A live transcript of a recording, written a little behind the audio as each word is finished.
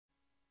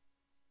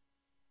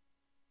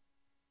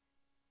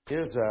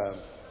Here's the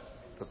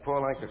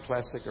Paul Anka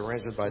classic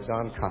arrangement by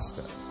Don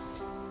Costa.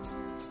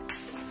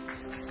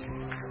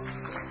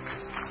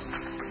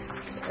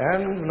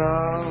 And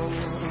now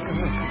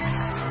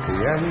the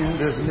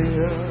end is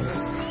near,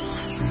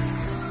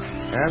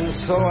 and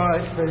so I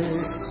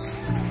face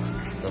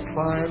the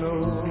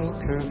final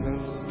curtain.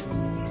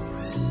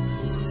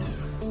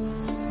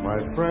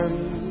 My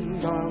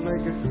friend, I'll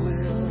make it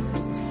clear,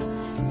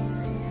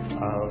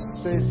 I'll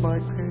state my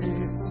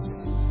case,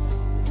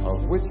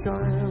 of which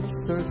I am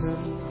certain.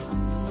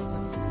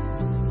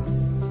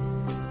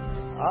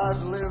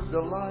 I've lived a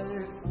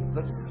life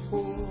that's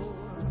full.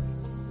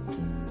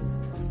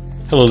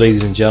 Hello,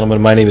 ladies and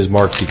gentlemen. My name is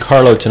Mark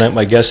Carlo. Tonight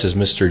my guest is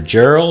Mr.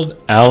 Gerald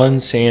Alan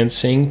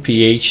Sansing,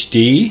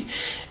 Ph.D.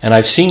 And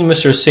I've seen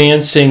Mr.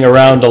 Sansing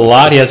around a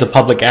lot. He has a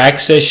public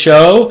access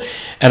show.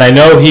 And I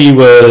know he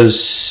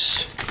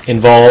was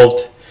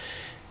involved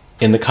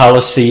in the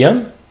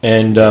Coliseum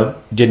and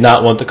did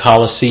not want the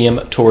Coliseum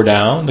tore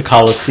down. The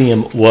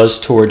Coliseum was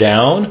tore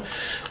down,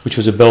 which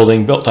was a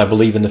building built, I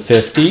believe, in the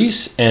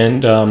 50s.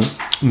 And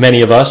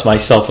many of us,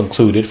 myself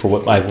included, for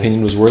what my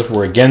opinion was worth,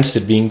 were against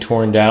it being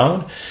torn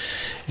down.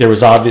 There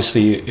was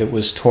obviously, it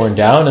was torn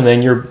down, and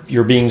then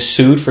you're being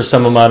sued for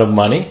some amount of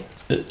money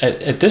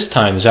at this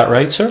time. Is that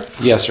right, sir?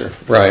 Yes, sir.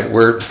 Right.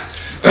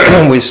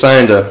 We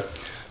signed a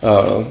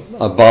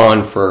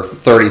bond for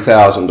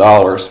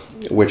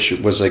 $30,000, which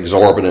was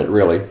exorbitant,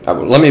 really.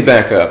 Let me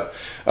back up.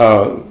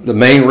 The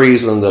main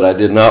reason that I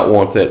did not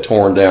want that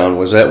torn down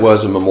was that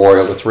was a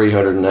memorial to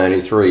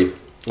 393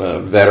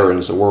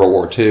 veterans of World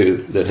War II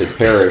that had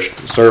perished,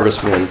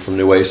 servicemen from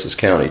Nueces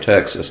County,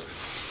 Texas.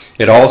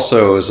 It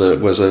also was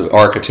an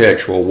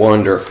architectural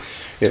wonder.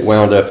 It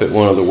wound up at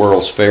one of the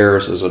World's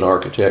Fairs as an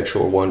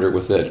architectural wonder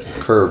with that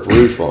curved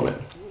roof on it.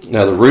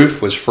 Now, the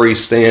roof was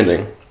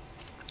freestanding,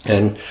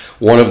 and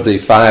one of the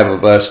 5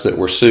 of us that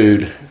were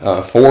sued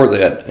for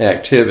that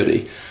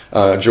activity,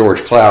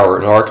 George Clower,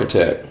 an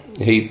architect,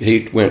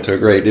 he went to a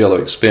great deal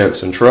of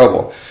expense and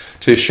trouble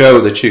to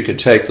show that you could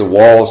take the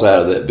walls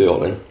out of that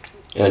building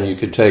and you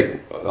could take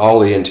all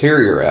the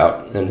interior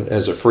out, and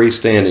as a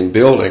freestanding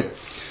building,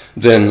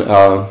 then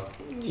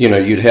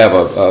you'd have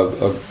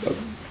a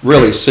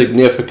really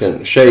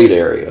significant shade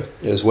area.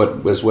 Is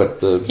what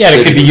the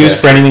it could be used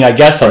for anything, I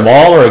guess, a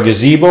mall or a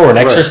gazebo or an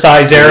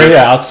exercise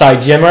area,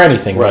 outside gym or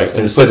anything. Right,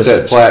 and put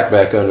that plaque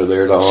back under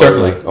there to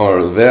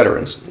honor the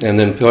veterans, and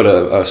then put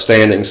a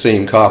standing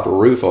seam copper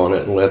roof on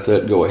it and let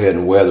that go ahead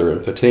and weather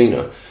and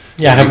patina.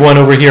 Yeah, I have one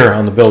over here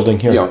on the building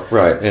here. Yeah,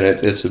 right, and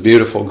it's a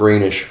beautiful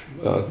greenish,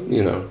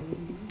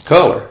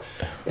 color,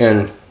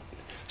 and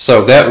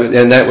so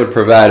that would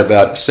provide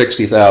about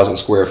 60,000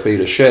 square feet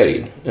of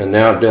shade. And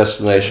now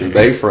Destination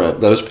Bayfront,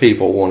 those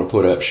people want to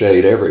put up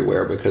shade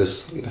everywhere,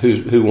 because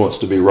who wants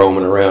to be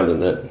roaming around in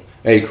that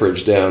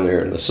acreage down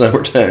there in the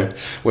summertime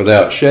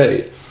without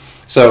shade?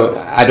 So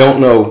I don't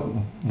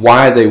know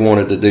why they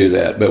wanted to do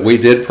that, but we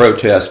did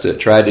protest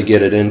it, tried to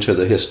get it into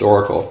the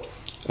historical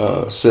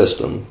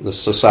system, the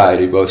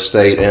society, both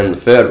state and the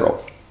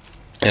federal.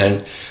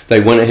 And they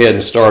went ahead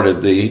and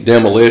started the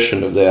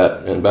demolition of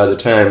that, and by the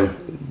time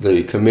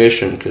the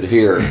commission could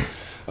hear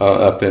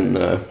up in,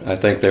 I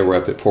think they were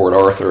up at Port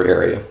Arthur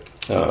area,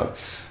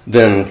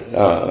 then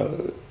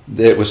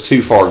it was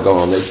too far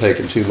gone. They'd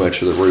taken too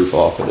much of the roof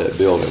off of that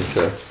building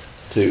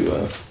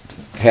to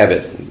have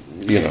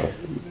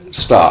it,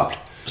 stopped.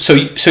 So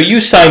you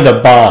signed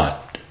a bond.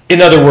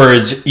 In other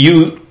words,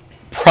 you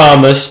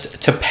promised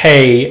to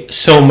pay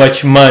so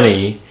much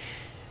money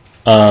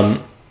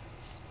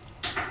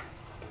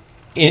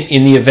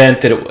in the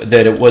event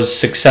that it was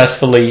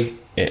successfully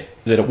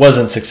that it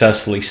wasn't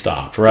successfully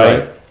stopped, right?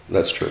 Right.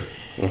 That's true.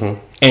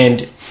 Mm-hmm.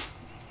 And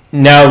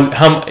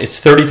now it's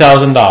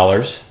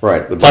 $30,000,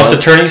 right? Plus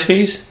attorney's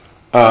fees.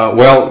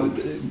 Well,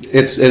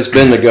 it's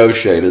been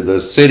negotiated. The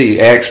city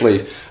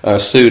actually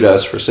sued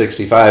us for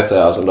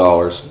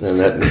 $65,000, and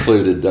that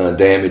included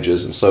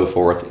damages and so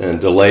forth, and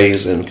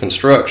delays in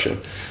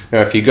construction. Now,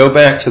 if you go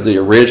back to the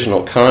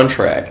original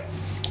contract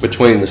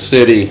between the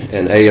city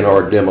and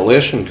A&R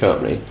Demolition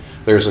Company,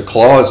 there's a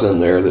clause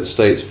in there that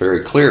states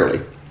very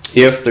clearly,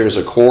 if there's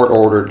a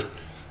court-ordered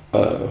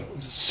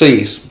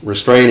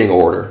restraining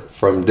order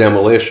from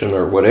demolition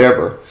or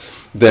whatever,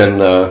 then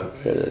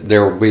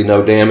there will be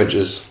no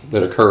damages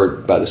that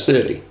occurred by the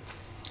city.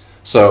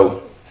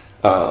 So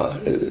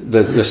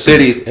the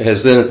city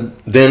has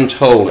then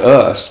told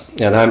us,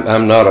 and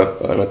I'm not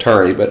an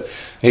attorney, but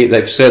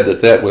they've said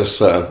that was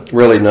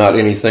really not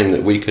anything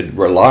that we could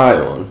rely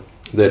on,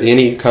 that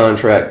any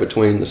contract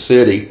between the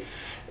city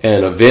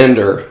and a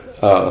vendor,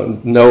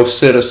 no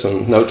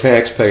citizen, no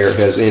taxpayer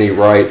has any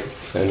right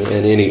and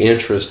any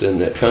interest in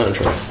that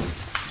contract,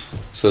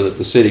 so that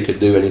the city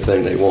could do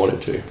anything they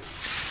wanted to.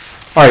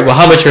 All right. Well,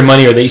 how much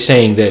money are they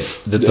saying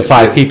that the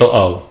 5 people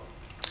owe?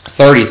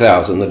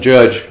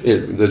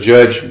 $30,000. The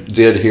judge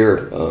did hear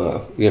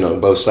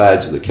both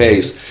sides of the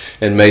case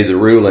and made the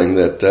ruling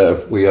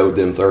that we owed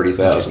them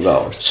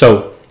 $30,000.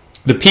 So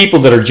the people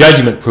that are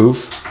judgment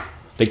proof,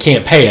 they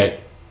can't pay it.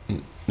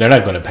 They're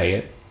not going to pay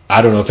it.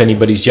 I don't know if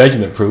anybody's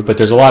judgment proof, but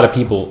there's a lot of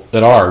people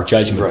that are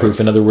judgment proof.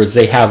 In other words,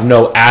 they have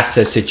no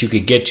assets that you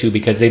could get to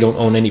because they don't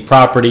own any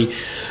property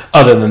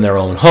other than their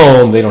own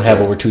home. They don't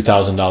have over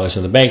 $2,000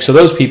 in the bank. So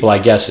those people, I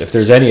guess, if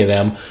there's any of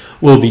them,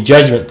 will be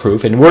judgment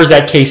proof. And where's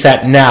that case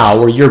at now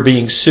where you're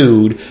being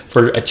sued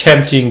for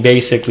attempting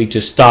basically to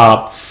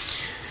stop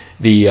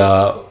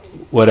the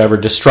whatever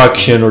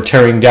destruction or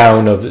tearing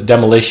down of the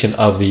demolition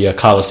of the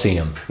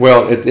Coliseum?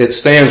 Well, it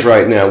stands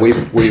right now.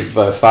 We've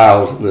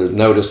filed the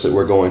notice that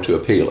we're going to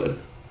appeal it.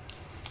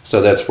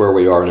 So that's where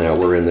we are now.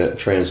 We're in that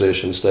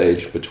transition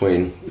stage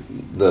between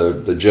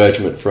the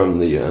judgment from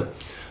the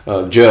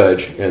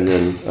judge and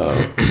then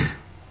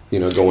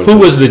going. Who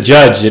was the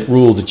judge that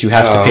ruled that you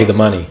have to pay the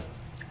money?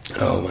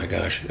 Oh my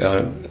gosh!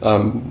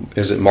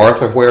 Is it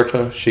Martha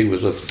Huerta? She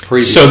was a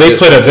previous. So they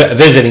put a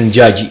visiting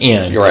judge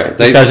in, right?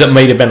 Because it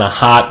might have been a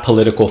hot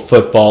political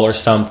football or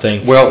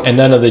something. Well, and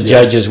none of the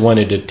judges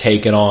wanted to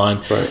take it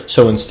on. Right.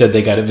 So instead,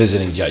 they got a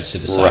visiting judge to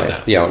decide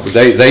that. Yeah,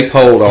 they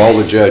polled all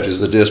the judges,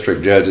 the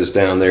district judges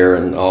down there,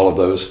 and all of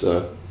those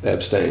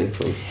abstained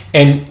from.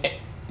 And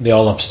they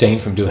all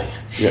abstained from doing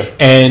it. Yeah.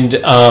 And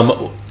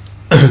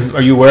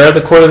are you aware of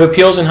the Court of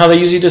Appeals and how they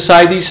usually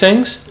decide these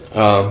things?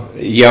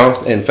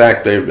 Yeah, in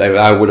fact,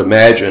 I would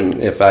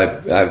imagine if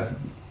I've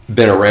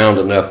been around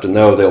enough to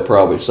know, they'll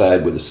probably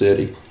side with the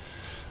city.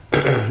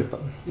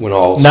 When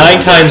all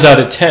 9 times out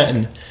of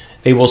 10,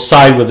 they will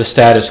side with the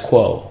status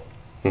quo.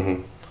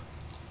 Mm-hmm.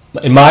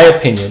 In my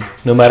opinion,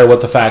 no matter what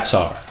the facts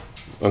are.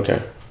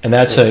 Okay. And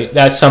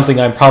that's something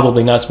I'm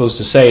probably not supposed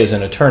to say as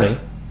an attorney.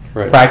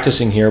 Right.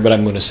 Practicing here, but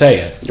I'm going to say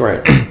it.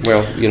 Right.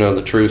 Well,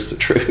 the truth's the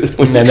truth.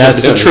 And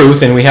that's the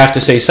truth, and we have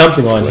to say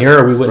something on here,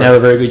 or we wouldn't have a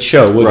very good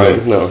show, would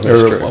we? No,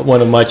 that's or true.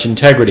 One of much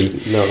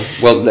integrity. No.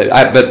 Well,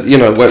 but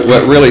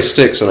what really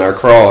sticks in our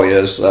craw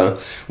is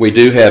we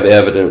do have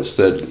evidence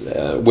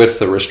that with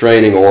the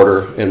restraining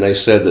order, and they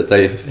said that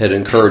they had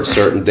incurred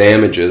certain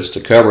damages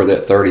to cover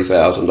that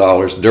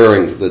 $30,000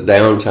 during the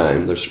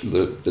downtime,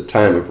 the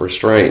time of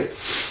restraint.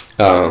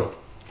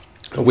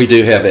 We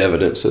do have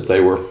evidence that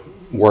they were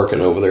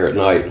working over there at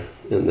night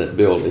in that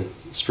building,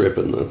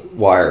 stripping the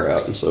wire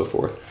out and so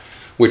forth,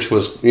 which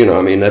was,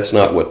 that's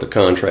not what the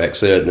contract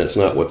said, and that's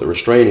not what the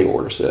restraining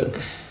order said.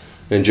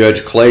 And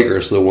Judge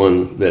Klager's the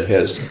one that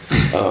has,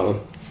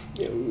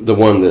 the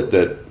one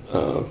that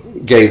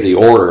gave the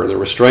order, the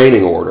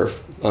restraining order,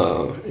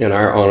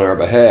 on our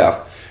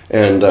behalf.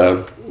 And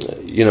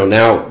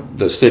now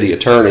the city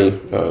attorney,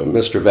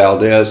 Mr.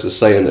 Valdez, is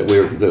saying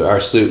that our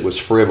suit was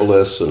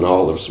frivolous and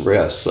all the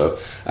rest. So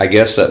I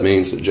guess that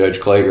means that Judge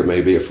Klager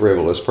may be a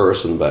frivolous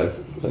person by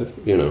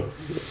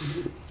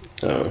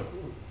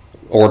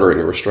ordering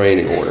a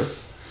restraining order.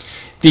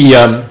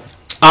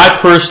 I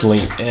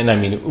personally, and I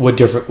mean, what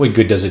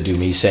good does it do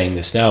me saying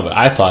this now? But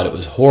I thought it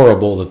was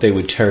horrible that they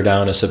would tear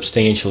down a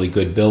substantially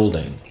good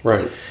building,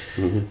 right?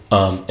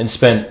 Mm-hmm.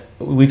 And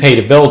we pay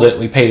to build it,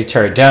 we pay to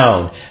tear it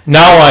down.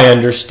 Now I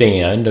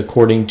understand,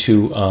 according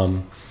to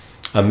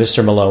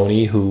Mr.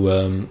 Maloney, who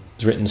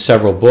has written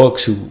several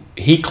books,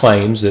 he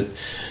claims that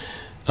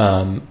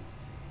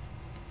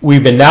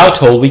we've been now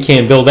told we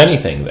can't build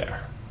anything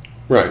there.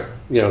 Right.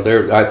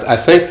 I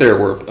think there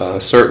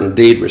were certain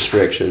deed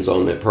restrictions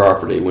on that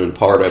property when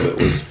part of it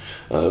was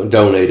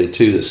donated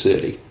to the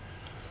city.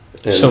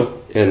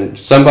 And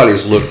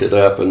somebody's looked it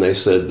up, and they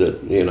said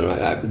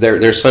that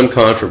there's some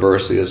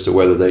controversy as to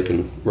whether they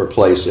can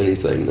replace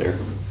anything there.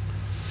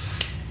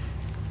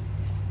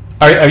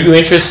 Are you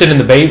interested in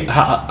the Bay?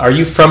 Are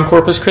you from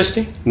Corpus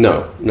Christi?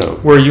 No.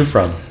 Where are you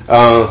from?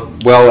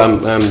 Well,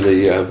 I'm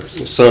the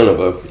son of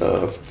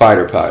a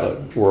fighter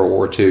pilot, World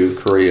War II,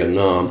 Korea,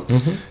 Nam,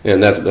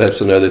 and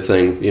that's another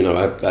thing.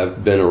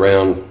 I've been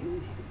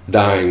around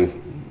dying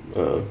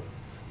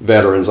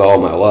veterans all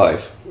my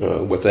life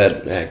with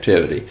that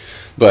activity.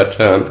 But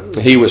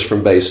he was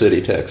from Bay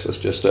City, Texas,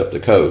 just up the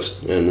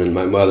coast, and then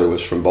my mother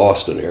was from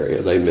Boston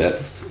area. They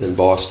met in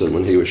Boston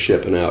when he was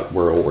shipping out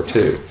World War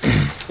II.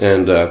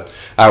 And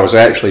I was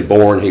actually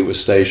born, he was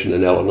stationed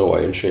in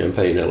Illinois, in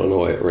Champaign,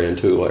 Illinois, at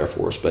Rantoul Air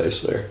Force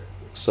Base there.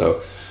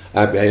 So,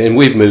 and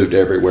we've moved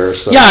everywhere.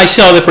 So. Yeah, I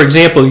saw that, for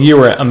example, you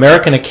were at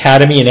American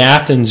Academy in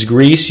Athens,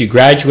 Greece. You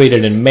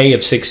graduated in May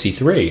of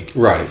 '63.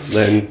 Right,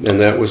 and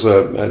that was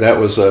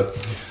a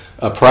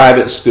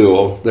private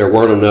school. There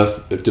weren't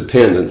enough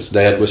dependents.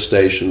 Dad was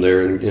stationed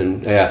there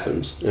in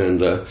Athens,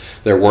 and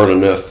there weren't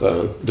enough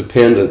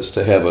dependents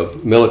to have a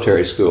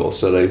military school,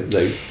 so it was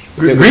a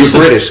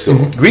British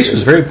school. Greece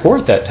was very poor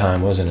at that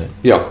time, wasn't it?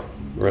 Yeah,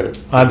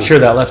 right. I'm sure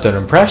that left an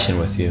impression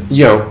with you.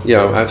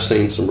 Yeah, I've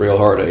seen some real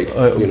heartache.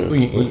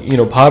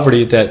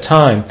 Poverty at that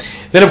time.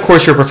 Then, of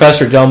course, you're a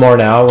professor at Del Mar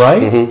now,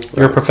 right? Mm-hmm.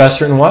 You're a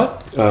professor in what?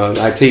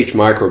 I teach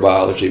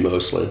microbiology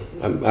mostly.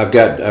 I've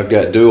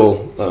got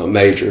dual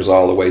majors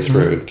all the way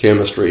through: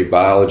 chemistry,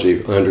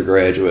 biology,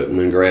 undergraduate, and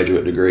then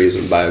graduate degrees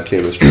in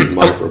biochemistry and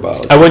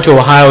microbiology. I went to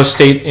Ohio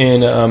State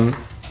in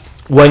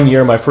 1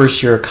 year, my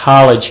first year of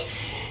college,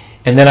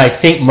 and then I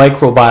think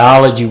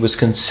microbiology was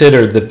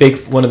considered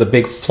one of the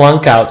big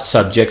flunk out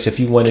subjects if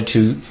you wanted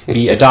to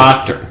be a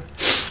doctor.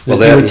 Well,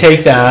 they would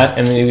take that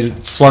and they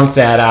would flunk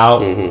that out.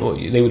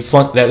 They would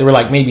flunk that. There were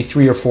like maybe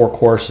 3 or 4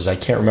 courses. I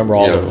can't remember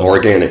all of them.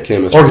 Organic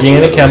chemistry.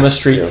 Organic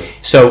chemistry. Yeah.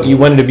 So you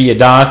wanted to be a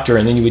doctor,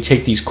 and then you would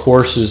take these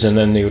courses, and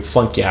then they would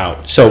flunk you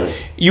out. So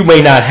you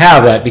may not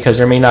have that because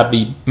there may not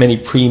be many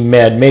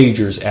pre-med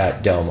majors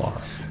at Del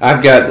Mar.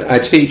 I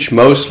teach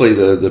mostly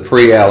the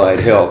pre-allied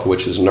health,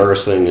 which is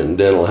nursing and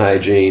dental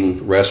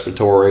hygiene,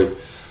 respiratory,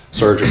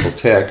 surgical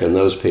tech, and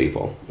those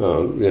people,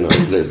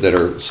 that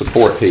are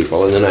support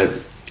people. And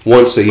then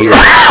once a year,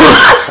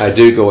 I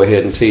do go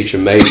ahead and teach a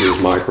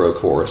majors micro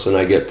course, and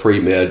I get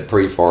pre-med,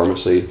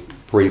 pre-pharmacy,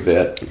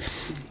 pre-vet,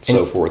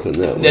 so forth in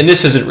that way. And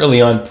this isn't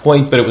really on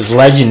point, but it was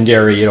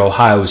legendary at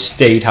Ohio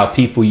State how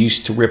people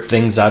used to rip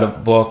things out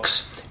of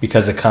books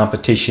because the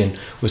competition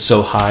was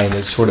so high, and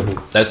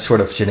that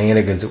sort of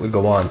shenanigans that would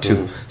go on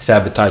to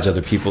sabotage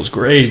other people's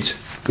grades.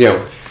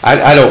 Yeah,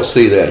 I don't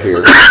see that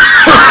here.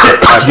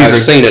 I've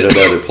seen it at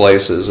other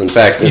places. In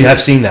fact, you have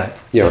seen that.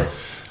 Yeah,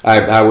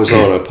 I was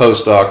on a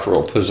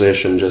postdoctoral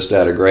position just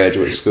out of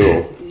graduate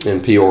school in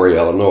Peoria,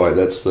 Illinois.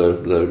 That's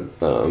the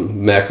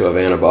mecca of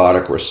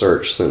antibiotic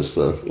research since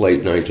the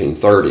late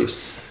 1930s,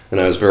 and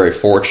I was very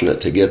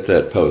fortunate to get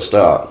that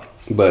postdoc.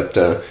 But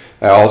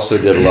I also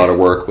did a lot of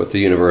work with the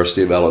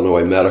University of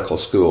Illinois Medical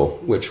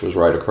School, which was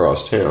right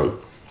across town.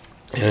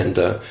 And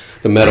the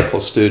medical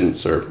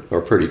students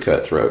are pretty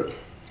cutthroat.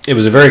 It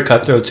was a very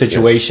cutthroat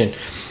situation. Yeah.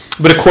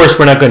 But, of course,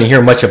 we're not going to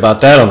hear much about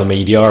that on the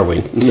media, are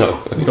we?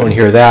 No. We don't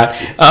hear that.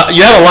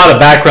 You have a lot of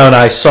background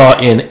I saw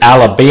in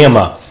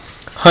Alabama.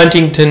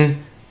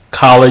 Huntington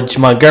College,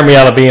 Montgomery,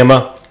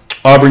 Alabama,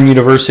 Auburn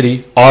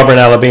University, Auburn,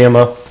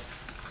 Alabama.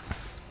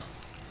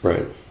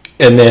 Right.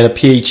 And then a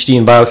PhD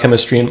in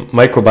biochemistry and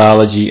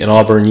microbiology in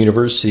Auburn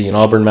University in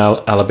Auburn,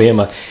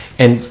 Alabama.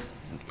 And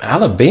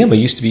Alabama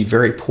used to be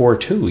very poor,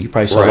 too. You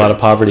probably saw a lot of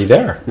poverty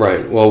there.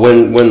 Right. Well,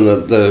 when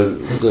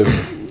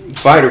the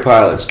fighter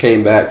pilots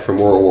came back from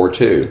World War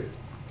II,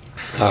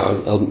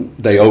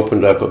 they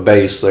opened up a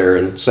base there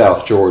in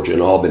South Georgia,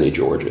 in Albany,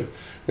 Georgia.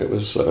 It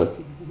was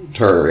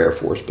Turner Air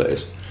Force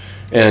Base.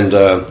 And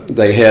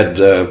they had,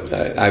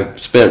 I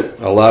spent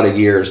a lot of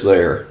years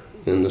there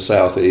in the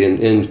South,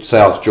 in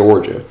South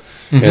Georgia.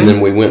 Mm-hmm. And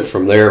then we went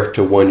from there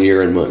to 1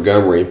 year in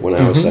Montgomery when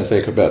I was, I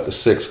think, about the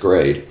 6th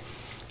grade.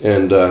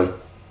 And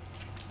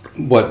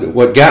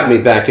what got me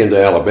back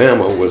into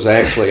Alabama was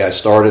actually I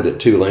started at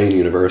Tulane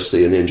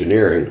University in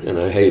engineering, and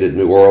I hated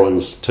New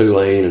Orleans,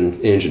 Tulane,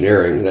 and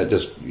engineering. That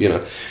just,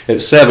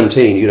 at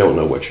 17, you don't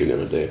know what you're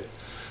going to do.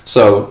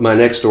 So my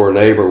next door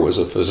neighbor was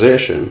a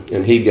physician,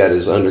 and he got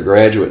his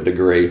undergraduate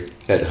degree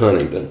at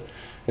Huntington.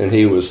 And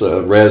he was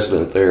a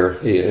resident there.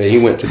 He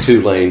went to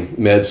Tulane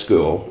Med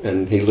School,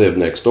 and he lived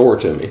next door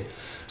to me.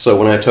 So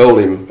when I told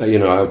him,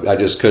 I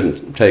just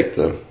couldn't take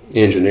the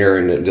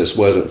engineering, that just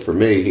wasn't for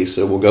me, he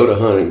said, well, go to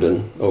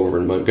Huntington over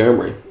in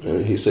Montgomery.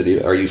 And he said,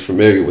 are you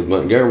familiar with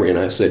Montgomery? And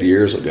I said,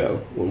 years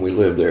ago, when we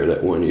lived there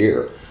that 1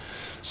 year.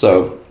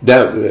 So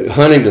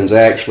Huntington's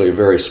actually a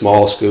very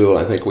small school.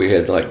 I think we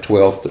had like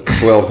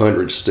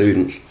 1,200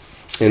 students,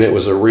 and it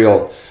was a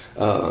real...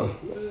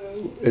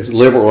 it's a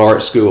liberal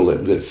arts school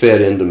that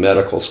fed into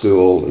medical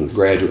school and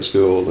graduate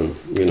school, and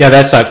yeah,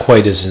 that's not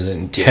quite as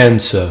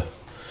intense. They're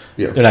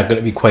not going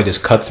to be quite as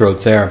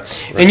cutthroat there.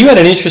 Right. And you had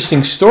an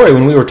interesting story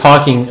when we were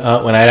talking.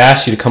 When I had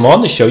asked you to come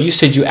on the show, you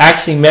said you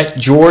actually met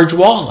George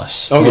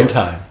Wallace one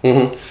time.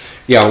 Mm-hmm.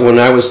 Yeah, when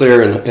I was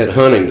there at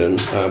Huntington,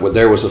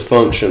 there was a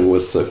function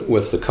with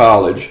the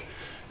college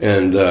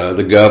and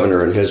the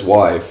governor and his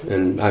wife,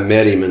 and I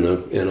met him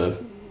in a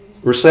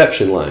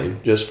reception line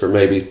just for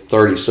maybe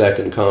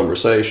 30-second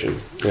conversation.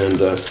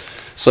 And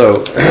so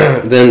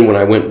then when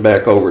I went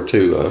back over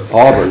to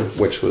Auburn,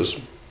 which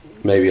was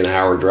maybe an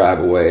hour drive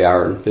away,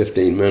 hour and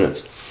 15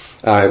 minutes,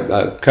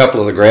 a couple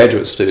of the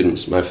graduate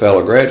students, my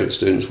fellow graduate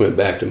students, went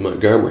back to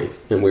Montgomery,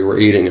 and we were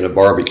eating at a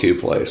barbecue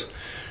place.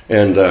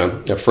 And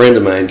a friend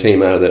of mine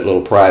came out of that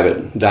little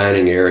private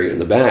dining area in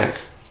the back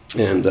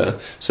and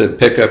said,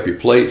 pick up your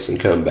plates and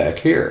come back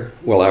here.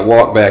 Well, I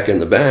walked back in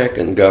the back,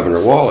 and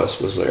Governor Wallace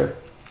was there.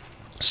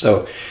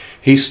 So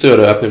he stood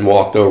up and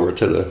walked over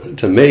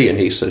to me, and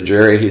he said,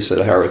 Jerry, he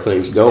said, how are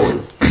things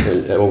going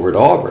over at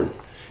Auburn?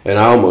 And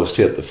I almost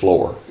hit the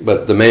floor.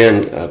 But the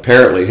man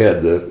apparently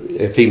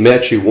if he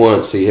met you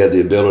once, he had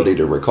the ability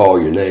to recall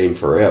your name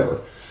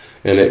forever.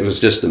 And it was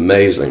just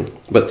amazing.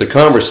 But the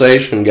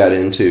conversation got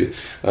into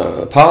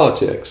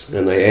politics,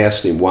 and they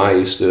asked him why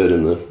he stood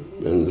in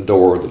the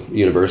door of the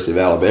University of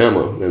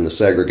Alabama in the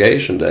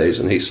segregation days,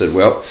 and he said,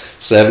 well,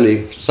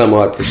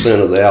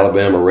 70-some-odd% of the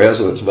Alabama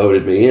residents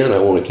voted me in. I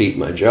want to keep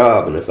my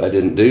job, and if I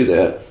didn't do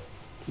that,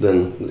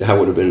 then I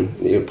would have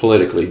been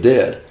politically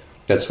dead.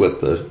 That's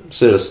what the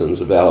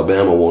citizens of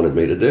Alabama wanted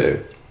me to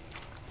do.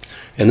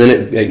 And then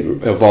it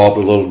evolved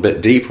a little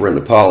bit deeper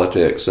into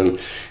politics, and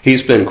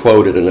he's been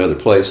quoted in other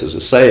places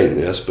as saying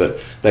this,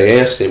 but they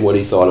asked him what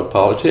he thought of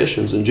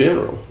politicians in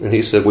general. And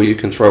he said, well, you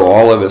can throw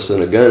all of us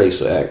in a gunny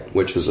sack,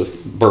 which is a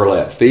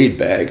burlap feed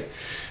bag,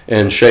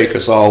 and shake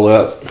us all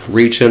up,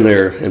 reach in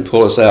there and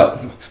pull us out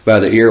by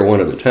the ear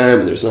one at a time,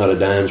 and there's not a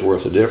dime's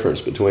worth of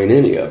difference between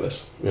any of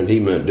us. And he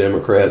meant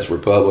Democrats,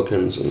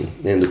 Republicans, and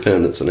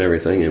independents, and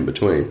everything in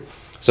between.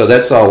 So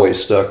that's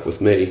always stuck with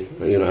me.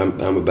 You know,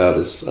 I'm about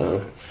as,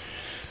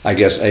 I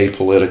guess,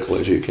 apolitical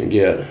as you can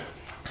get.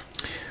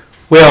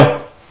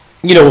 Well,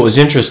 you know what was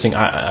interesting?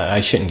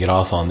 I shouldn't get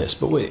off on this,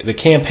 but the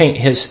campaign,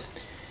 his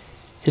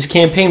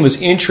campaign was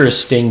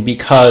interesting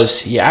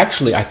because he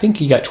actually, I think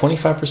he got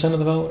 25% of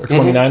the vote or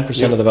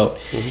 29% of the vote.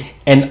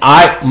 And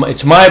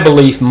it's my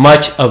belief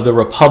much of the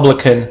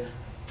Republican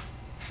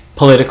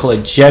political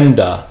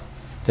agenda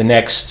the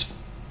next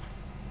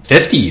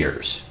 50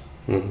 years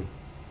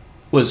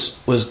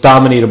was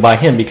dominated by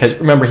him, because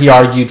remember, he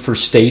argued for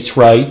states'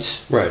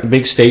 rights,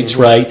 big states'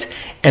 rights,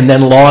 and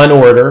then law and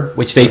order,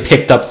 which they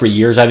picked up for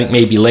years. I think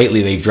maybe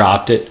lately they've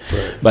dropped it.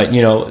 But,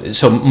 you know,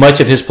 so much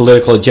of his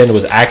political agenda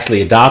was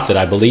actually adopted,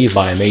 I believe,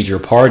 by a major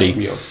party.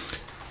 Yeah.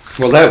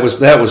 Well, that was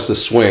the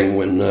swing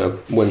when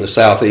the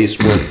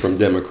Southeast went from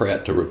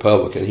Democrat to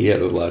Republican. He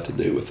had a lot to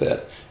do with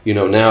that. You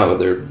know, now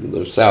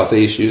the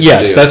Southeast used to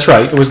be that's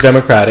right. It was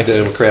Democratic.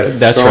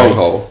 That's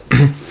stronghold.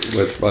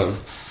 Right.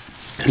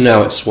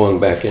 Now it's swung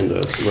back into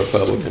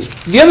Republican.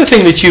 The other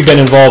thing that you've been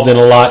involved in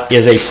a lot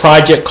is a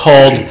project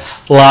called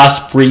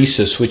Las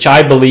Brisas, which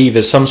I believe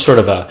is some sort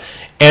of a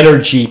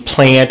energy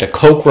plant, a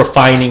coke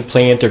refining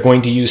plant. They're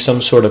going to use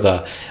some sort of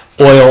a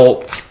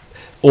oil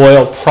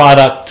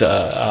product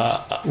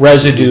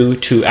residue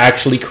to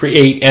actually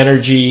create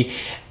energy,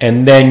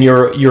 and then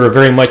you're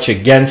very much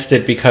against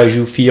it because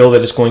you feel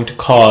that it's going to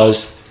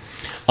cause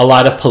a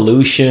lot of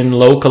pollution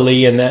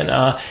locally, and then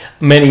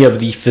many of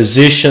the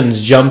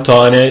physicians jumped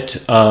on it,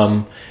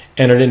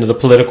 entered into the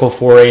political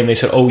foray, and they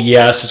said, oh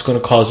yes, it's going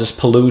to cause this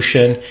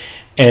pollution.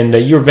 And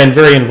you've been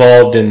very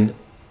involved in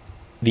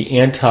the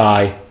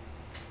anti-Las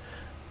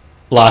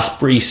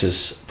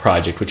Brisas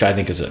project, which I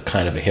think is a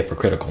kind of a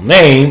hypocritical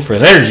name for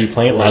an energy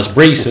plant, Las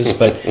Brisas.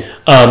 But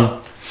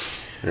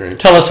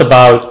tell us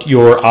about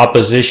your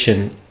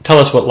opposition. Tell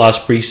us what Las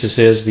Brisas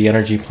is, the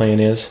energy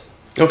plant is.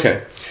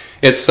 Okay.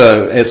 It's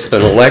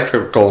an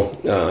electrical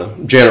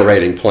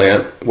generating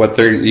plant. What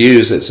they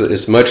use,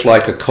 it's much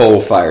like a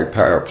coal-fired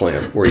power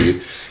plant, where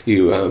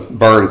you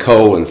burn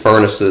coal in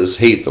furnaces,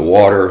 heat the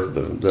water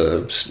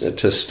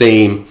to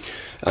steam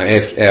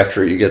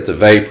after you get the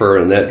vapor,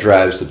 and that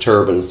drives the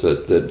turbines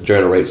that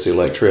generates the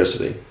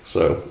electricity.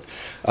 So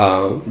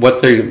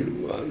what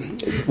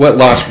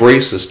Las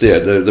Brisas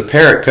did, the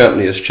parent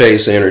company is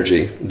Chase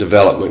Energy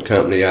Development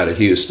Company out of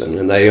Houston,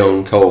 and they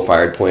own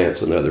coal-fired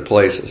plants in other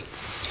places.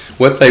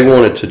 What they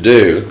wanted to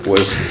do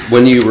was,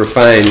 when you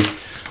refine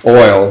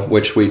oil,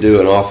 which we do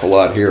an awful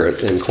lot here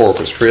in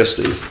Corpus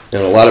Christi,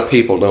 and a lot of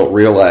people don't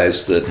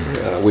realize that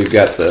we've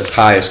got the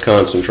highest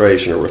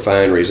concentration of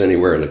refineries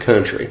anywhere in the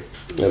country.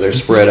 Now, they're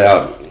spread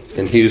out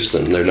in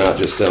Houston. They're not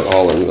just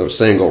all in a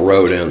single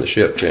row down the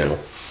ship channel.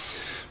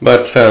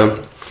 But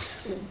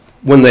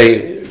when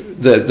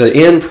the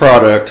end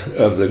product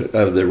of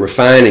the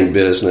refining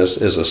business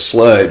is a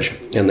sludge,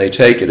 and they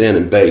take it in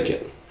and bake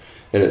it.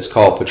 And it's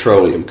called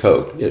petroleum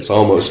coke. It's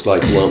almost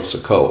like lumps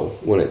of coal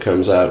when it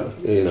comes out,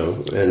 you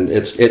know, and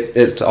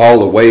it's all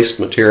the waste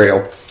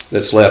material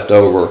that's left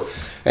over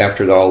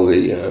after all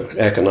the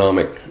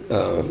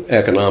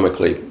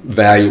economically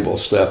valuable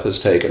stuff is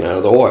taken out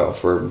of the oil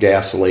for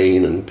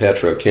gasoline and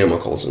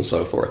petrochemicals and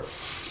so forth.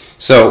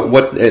 So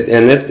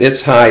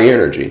it's high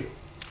energy.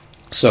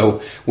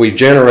 So we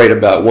generate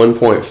about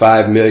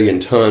 1.5 million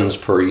tons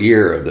per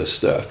year of this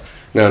stuff.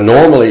 Now,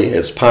 normally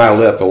it's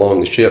piled up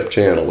along the ship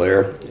channel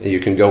there. You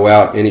can go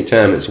out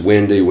anytime it's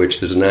windy,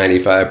 which is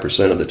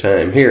 95% of the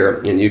time here,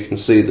 and you can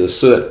see the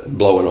soot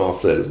blowing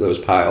off those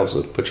piles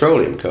of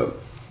petroleum coke.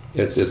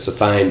 It's a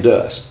fine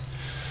dust.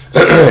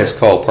 It's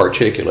called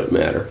particulate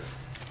matter.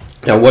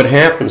 Now, what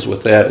happens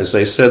with that is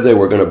they said they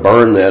were going to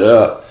burn that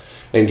up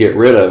and get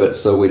rid of it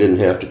so we didn't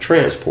have to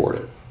transport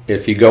it.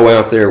 If you go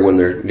out there when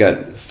they've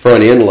got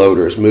front end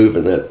loaders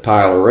moving that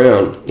pile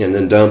around and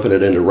then dumping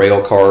it into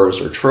rail cars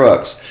or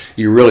trucks,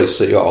 you really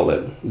see all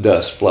that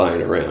dust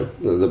flying around,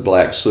 the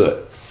black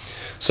soot.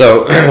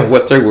 So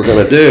what they were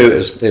going to do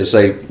is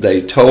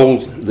they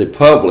told the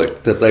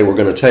public that they were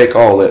going to take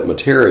all that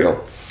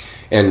material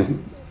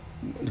and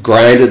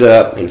grind it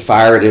up and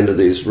fire it into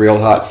these real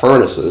hot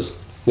furnaces.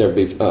 There'd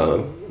be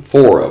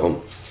 4 of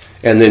them,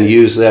 and then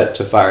use that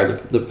to fire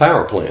the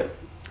power plant.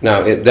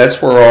 Now,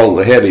 that's where all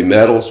the heavy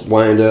metals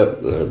wind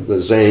up, the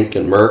zinc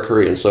and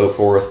mercury and so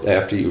forth,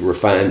 after you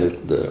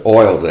refine the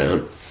oil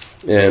down.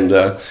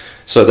 And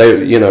so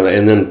they, you know,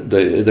 and then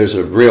there's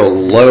a real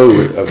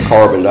load of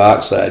carbon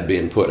dioxide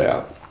being put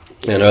out,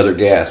 and other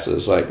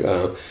gases like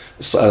the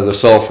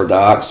sulfur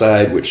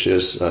dioxide, which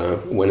is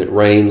when it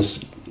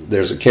rains,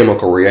 there's a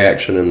chemical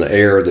reaction in the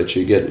air that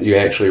you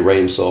actually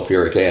rain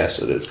sulfuric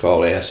acid. It's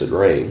called acid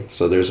rain.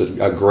 So there's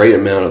a great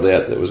amount of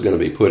that was going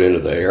to be put into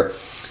the air.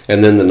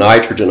 And then the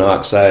nitrogen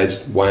oxides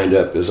wind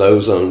up as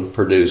ozone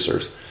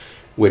producers,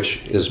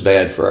 which is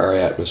bad for our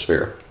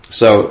atmosphere.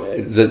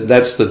 So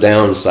that's the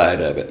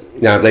downside of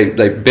it. Now, they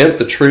bent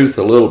the truth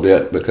a little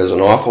bit, because an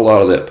awful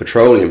lot of that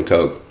petroleum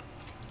coke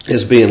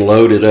is being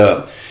loaded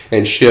up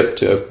and shipped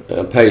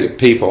to pay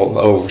people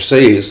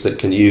overseas that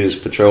can use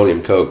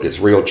petroleum coke. It's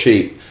real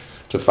cheap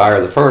to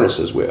fire the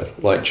furnaces with,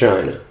 like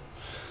China.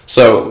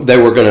 So they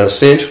were going to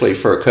essentially,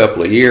 for a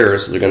couple of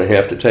years, they're going to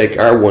have to take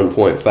our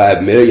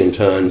 1.5 million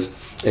tons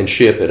and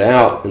ship it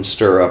out and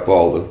stir up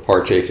all the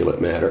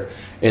particulate matter.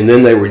 And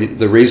then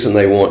the reason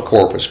they want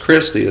Corpus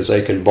Christi is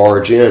they can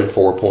barge in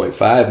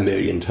 4.5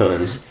 million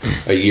tons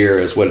a year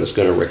is what it's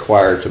going to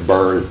require to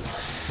burn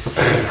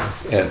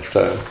at,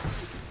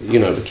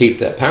 to keep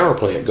that power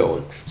plant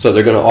going. So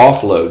they're going to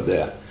offload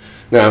that.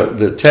 Now,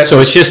 so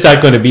it's just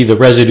not going to be the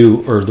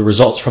residue or the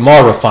results from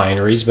our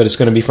refineries, but it's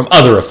going to be from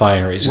other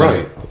refineries.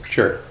 Right.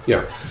 Sure.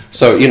 Yeah.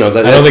 So I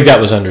don't think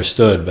that was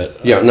understood,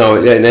 but yeah, no,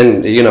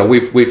 and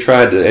we've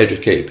tried to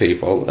educate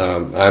people.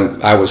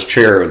 I was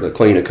chair of the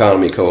Clean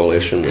Economy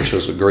Coalition, which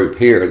was a group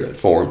here that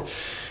formed,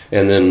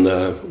 and then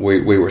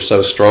we were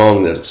so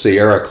strong that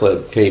Sierra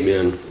Club came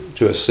in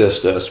to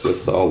assist us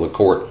with all the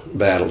court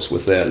battles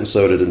with that, and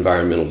so did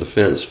Environmental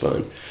Defense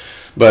Fund.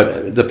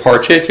 But the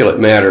particulate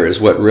matter is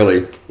what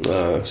really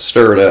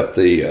stirred up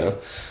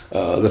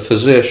the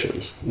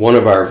physicians. One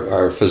of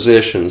our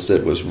physicians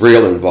that was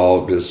real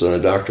involved is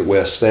Dr.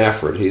 Wes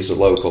Stafford. He's a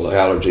local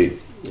allergy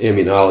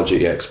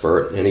immunology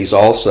expert, and he's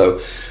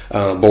also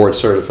a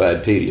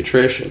board-certified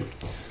pediatrician.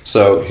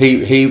 So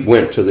he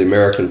went to the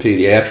American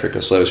Pediatric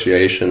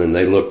Association, and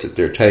they looked at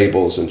their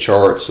tables and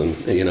charts and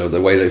the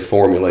way they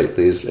formulate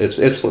these.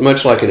 It's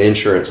much like an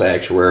insurance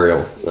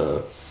actuarial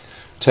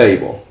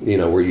table,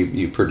 where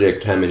you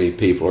predict how many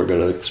people are going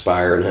to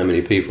expire and how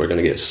many people are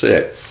going to get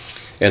sick.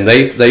 And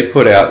they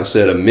put out and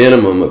said a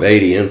minimum of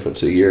 80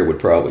 infants a year would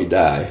probably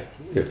die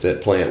if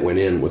that plant went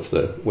in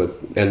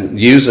and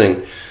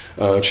using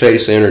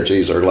Chase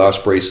Energy's or Las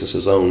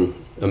Brisas' own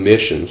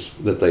emissions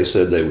that they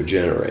said they would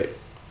generate.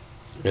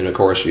 And of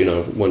course,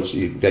 once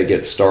they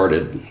get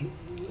started,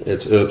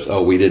 it's oops,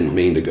 oh, we didn't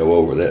mean to go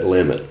over that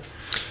limit.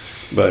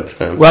 But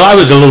well, I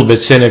was a little bit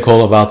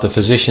cynical about the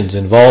physicians'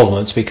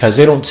 involvements because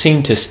they don't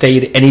seem to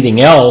state anything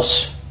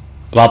else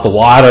about the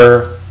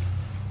water,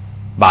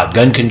 about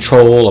gun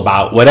control,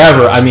 about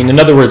whatever. I mean, in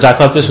other words, I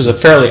thought this was a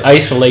fairly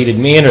isolated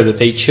manner that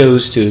they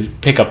chose to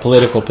pick a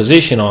political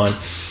position on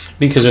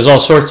because there's all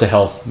sorts of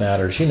health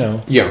matters,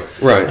 Yeah,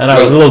 right. And I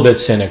was a little bit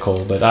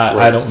cynical, but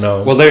I don't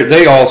know. Well,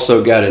 they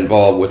also got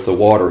involved with the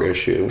water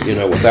issue.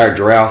 With our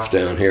drought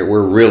down here,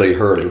 we're really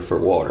hurting for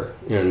water.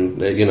 And,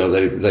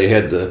 they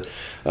had the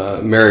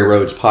Mary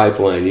Rhodes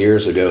pipeline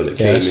years ago that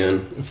came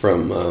in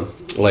from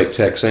Lake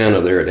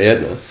Texana there at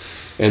Edna.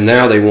 And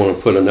now they want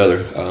to put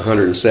another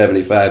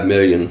 $175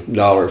 million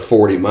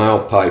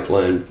 40-mile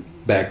pipeline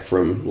back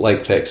from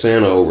Lake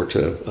Texana over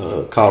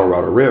to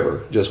Colorado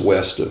River, just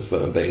west of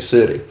Bay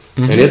City.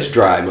 Mm-hmm. And it's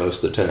dry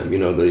most of the time.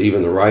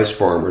 Even the rice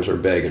farmers are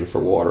begging for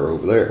water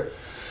over there.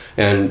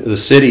 And the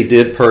city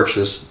did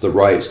purchase the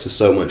rights to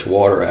so much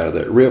water out of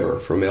that river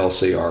from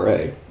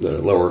LCRA, the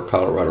Lower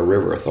Colorado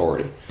River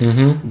Authority.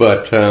 Mm-hmm.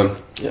 But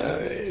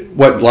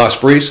what Las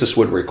Brisas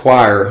would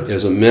require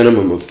is a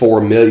minimum of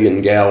 4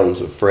 million gallons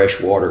of fresh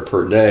water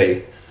per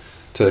day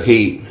to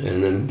heat,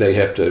 and then they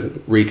have to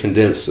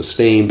recondense the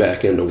steam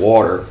back into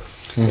water.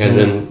 Mm-hmm. And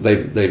then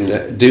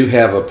they do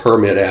have a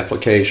permit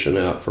application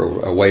out for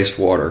a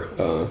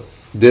wastewater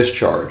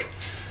discharge.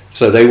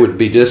 So they would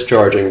be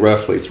discharging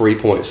roughly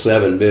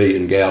 3.7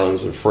 million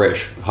gallons of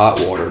fresh hot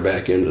water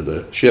back into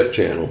the ship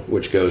channel,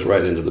 which goes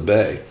right into the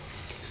bay.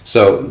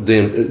 So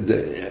then,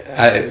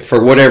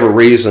 for whatever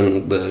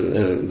reason,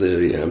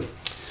 the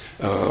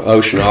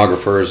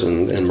oceanographers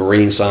and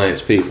marine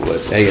science people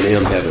at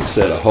A&M haven't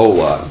said a whole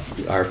lot.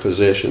 Our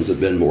physicians have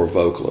been more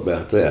vocal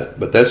about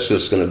that. But that's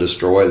just going to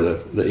destroy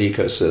the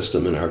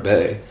ecosystem in our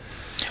bay.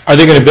 Are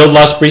they going to build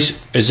Las Brisas?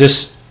 Is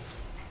this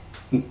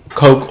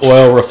coke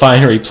oil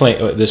refinery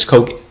plant, this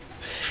coke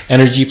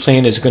energy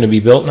plant is going to be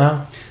built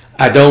now?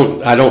 I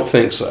don't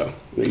think so.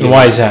 And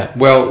why is that?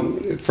 Well,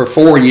 for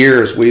 4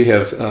 years we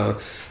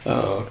have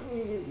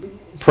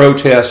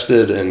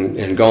protested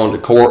and gone to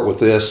court with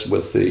this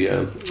with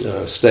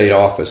the State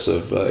Office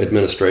of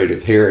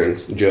Administrative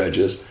Hearings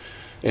judges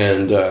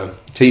and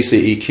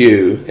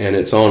TCEQ, and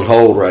it's on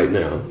hold right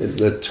now.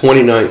 The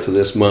 29th of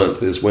this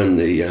month is when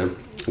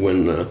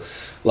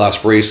Las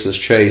Brisas,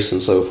 Chase,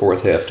 and so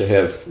forth have to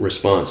have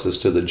responses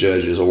to the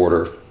judge's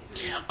order.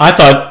 I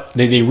thought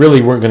they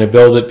really weren't going to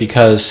build it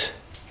because,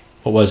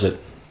 what was it?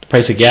 The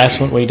price of gas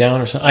went way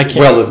down or something? I can't.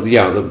 Well,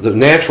 the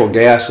natural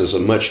gas is a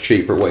much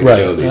cheaper way to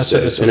go these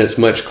days, and it's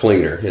much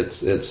cleaner.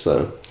 It's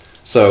so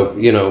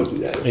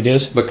It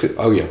is? Because,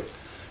 oh yeah.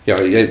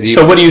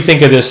 So what do you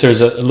think of this? There's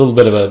a little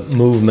bit of a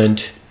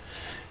movement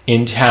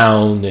in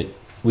town that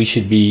we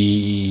should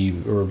be,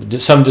 or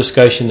some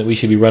discussion that we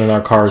should be running our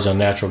cars on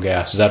natural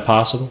gas. Is that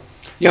possible?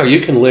 Yeah, you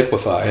can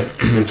liquefy it.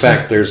 In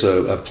fact, there's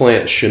a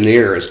plant,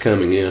 Cheniere, is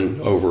coming in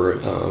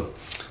over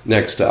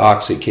next to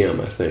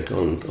OxyChem, I think,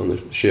 on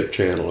the ship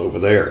channel over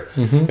there.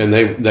 And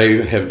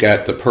they have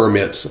got the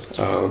permits.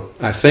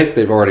 I think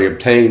they've already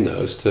obtained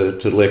those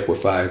to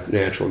liquefy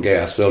natural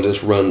gas. They'll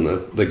just run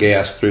the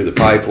gas through the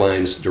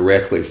pipelines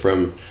directly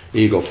from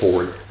Eagle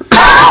Ford.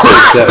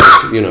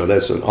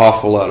 That's an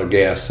awful lot of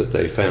gas that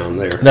they found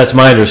there. That's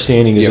my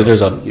understanding, is that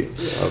there's a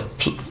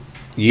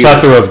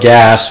plethora of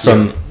gas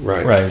from...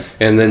 Right.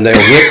 And then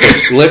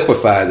they'll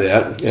liquefy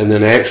that, and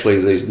then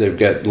actually they've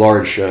got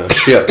large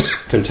ships,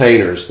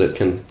 containers that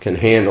can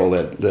handle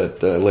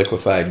that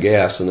liquefied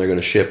gas, and they're going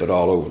to ship it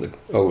all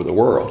over the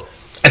world.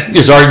 I think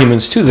there's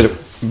arguments too that it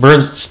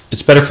burns.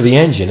 It's better for the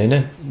engine, isn't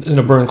it? Doesn't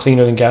it burn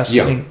cleaner than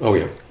gasoline? Yeah. Oh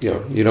yeah.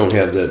 You don't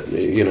have that.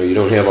 You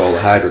don't have all the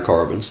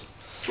hydrocarbons.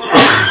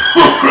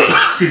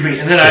 Excuse me.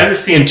 And then I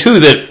understand too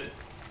that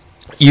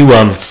you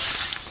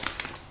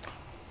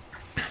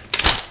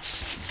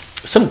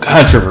some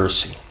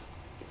controversy.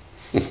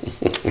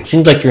 It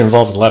seems like you're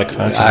involved in a lot of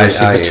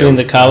controversy between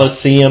the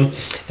Coliseum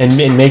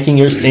and making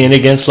your stand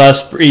against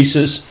Las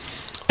Brisas,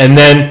 and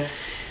then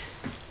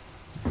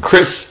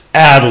Chris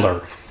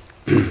Adler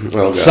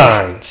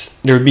signs.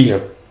 There would be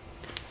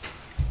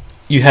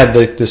you had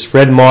this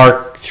red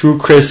mark through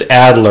Chris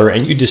Adler,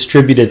 and you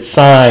distributed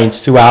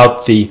signs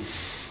throughout the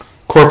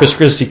Corpus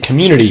Christi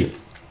community.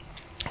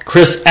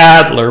 Chris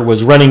Adler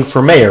was running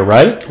for mayor,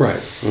 right?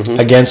 Right.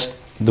 Against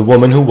the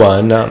woman who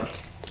won.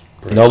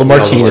 Nelda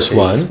Martinez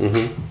won.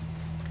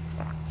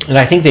 And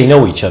I think they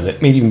know each other.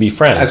 Maybe even be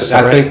friends.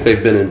 I think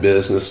they've been in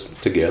business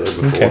together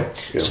before. Okay.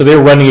 Yeah. So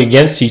they're running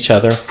against each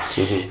other.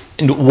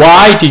 And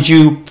why did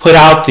you put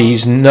out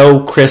these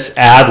no Chris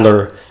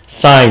Adler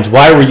signs?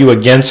 Why were you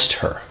against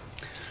her?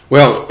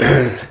 Well,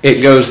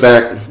 it goes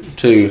back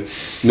to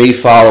me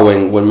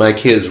following when my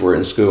kids were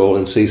in school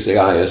in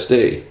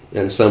CCISD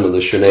and some of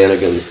the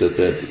shenanigans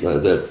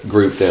that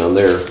group down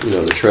there,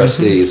 the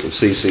trustees of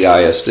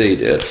CCISD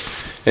did.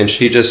 And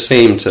she just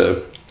seemed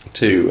to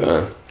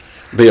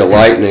be a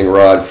lightning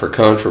rod for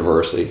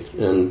controversy.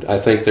 And I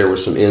think there were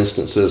some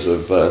instances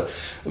of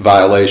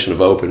violation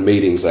of Open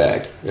Meetings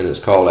Act, and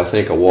it's called, I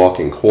think, a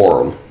walking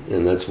quorum.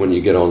 And that's when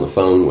you get on the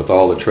phone with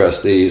all the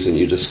trustees and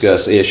you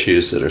discuss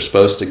issues that are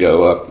supposed to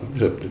go up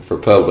for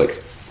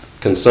public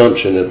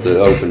consumption at the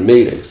open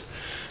meetings.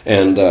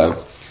 And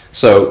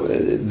so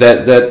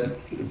that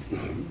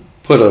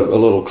put a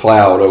little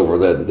cloud over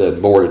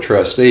that board of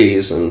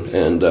trustees,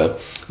 and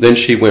then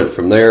she went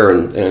from there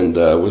and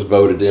was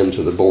voted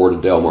into the board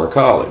of Del Mar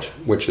College,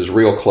 which is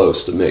real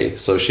close to me.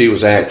 So she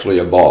was actually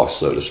a boss,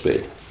 so to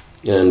speak.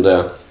 And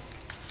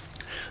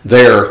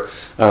there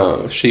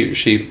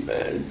she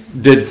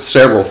did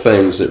several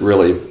things that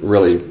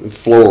really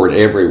floored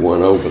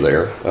everyone over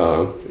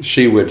there.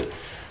 She would,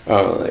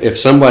 if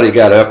somebody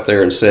got up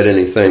there and said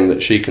anything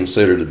that she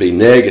considered to be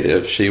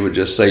negative, she would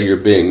just say, "You're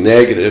being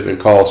negative," and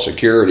call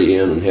security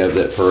in and have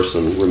that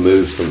person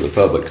removed from the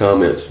public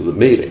comments of the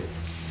meeting.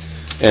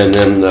 And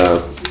then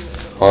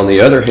on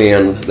the other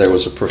hand, there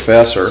was a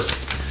professor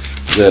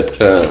that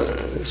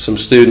some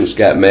students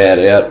got mad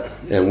at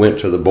and went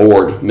to the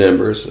board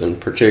members, and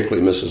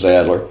particularly Mrs.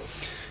 Adler,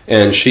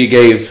 and she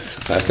gave,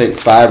 I think,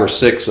 5 or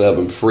 6 of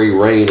them free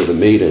rein at a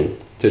meeting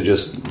to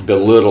just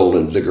belittle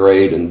and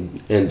degrade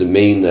and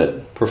demean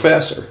that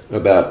professor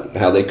about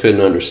how they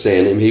couldn't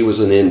understand him. He was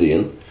an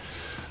Indian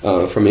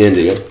from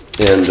India,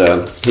 and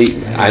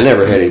I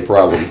never had any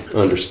problem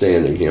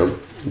understanding him,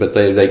 but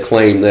they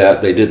claimed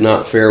that they did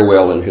not fare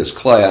well in his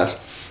class.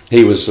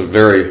 He was a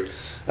very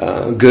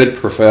good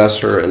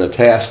professor and a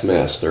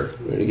taskmaster,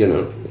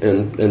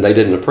 and they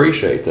didn't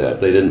appreciate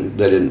that. They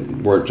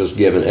weren't just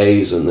given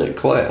A's in that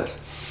class.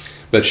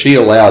 But she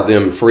allowed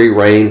them free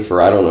rein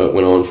for, I don't know, it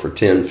went on for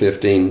 10,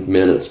 15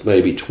 minutes,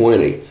 maybe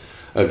 20,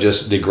 of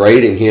just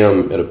degrading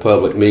him at a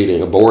public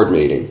meeting, a board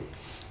meeting.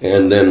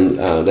 And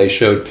then they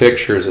showed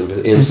pictures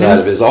of inside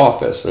of his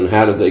office, and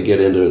how did they get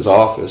into his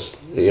office,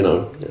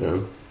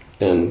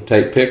 and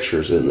take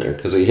pictures in there,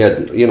 because he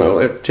had,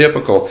 a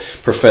typical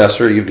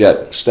professor. You've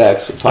got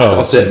stacks of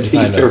files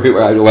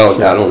everywhere.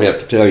 Well, I don't have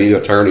to tell you,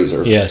 attorneys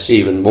are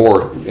even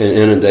more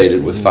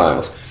inundated with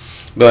files.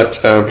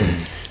 But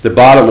the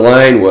bottom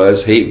line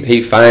was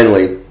he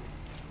finally,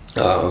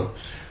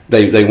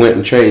 they went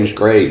and changed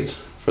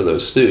grades for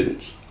those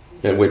students,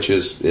 and which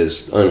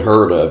is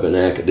unheard of in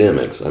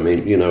academics. I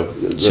mean,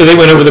 so they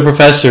went over the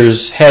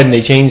professor's head and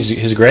they changed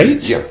his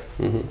grades? Yeah.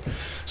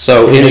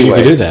 So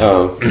anyway,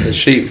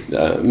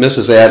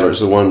 Mrs. Adler is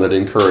the one that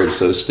encouraged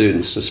those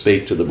students to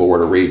speak to the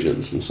Board of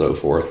Regents and so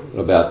forth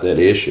about that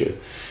issue.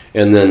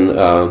 And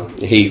then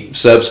he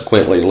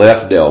subsequently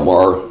left Del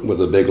Mar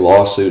with a big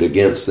lawsuit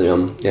against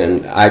them.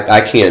 And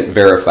I can't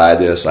verify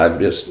this. I've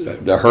just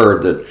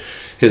heard that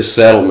his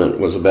settlement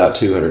was about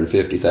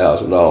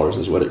 $250,000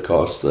 is what it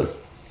cost the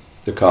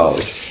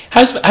college.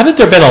 Haven't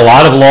there been a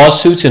lot of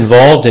lawsuits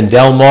involved in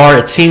Del Mar?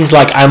 It seems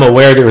like I'm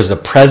aware there was the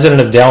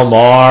president of Del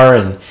Mar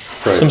and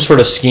some sort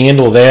of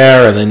scandal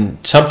there, and then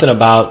something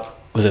about,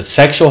 was it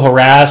sexual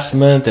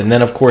harassment? And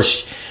then, of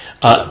course,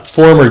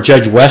 Former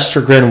Judge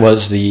Westergren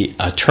was the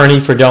attorney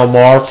for Del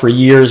Mar for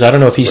years. I don't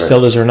know if he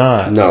still is or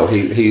not. No,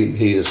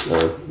 he is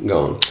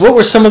gone. What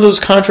were some of those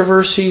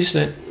controversies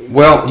that?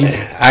 Well,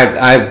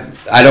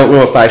 I don't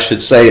know if I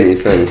should say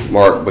anything,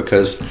 Mark,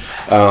 because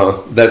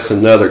that's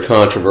another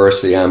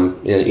controversy I'm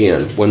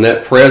in. When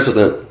that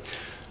president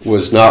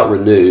was not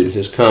renewed,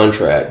 his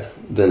contract,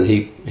 then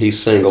he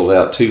singled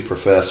out 2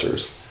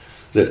 professors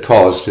that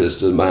caused his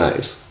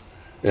demise.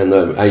 And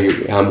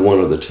I'm one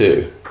of the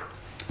 2.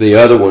 The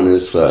other one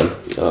is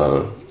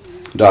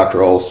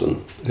Dr.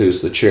 Olson,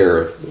 who's the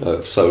chair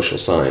of social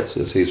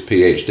sciences. He's a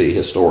PhD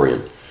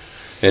historian.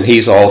 And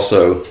he's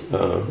also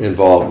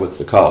involved with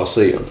the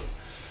Coliseum.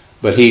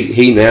 But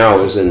he now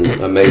is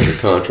in a major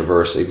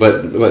controversy.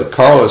 But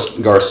Carlos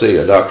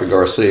Garcia, Dr.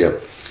 Garcia,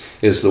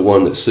 is the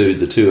one that sued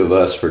the 2 of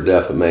us for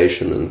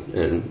defamation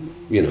and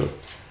you know.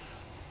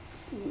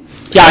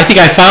 Yeah, I think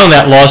I found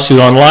that lawsuit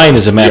online,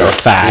 as a matter of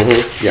fact.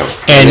 Mm-hmm. Yeah.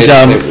 And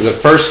the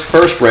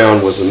first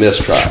round was a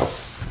mistrial.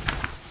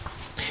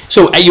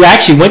 So you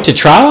actually went to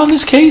trial on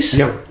this case?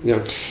 Yeah.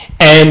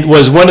 And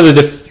was one of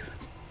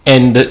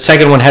and the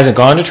second one hasn't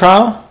gone to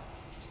trial?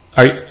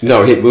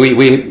 No, they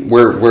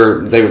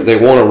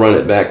want to run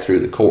it back through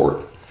the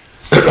court.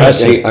 I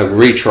see.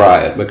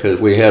 Retry it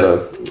because we had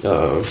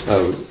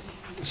a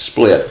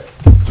split,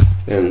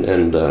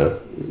 and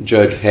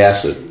Judge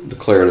Hassett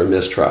declared a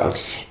mistrial.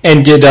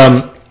 And did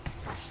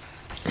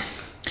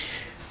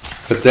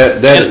But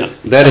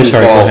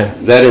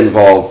that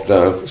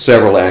involved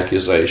several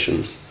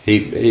accusations.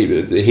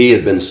 He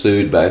had been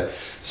sued by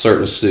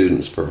certain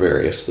students for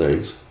various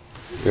things,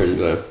 and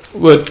did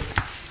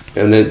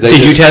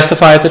you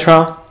testify at the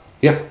trial?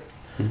 Yeah.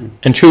 Mm-hmm.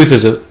 And truth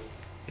is a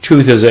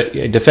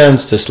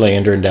defense to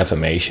slander and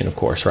defamation, of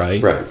course,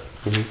 right? Right.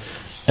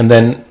 Mm-hmm. And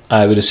then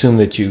I would assume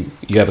that you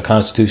have a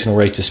constitutional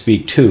right to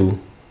speak too.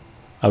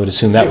 I would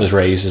assume that was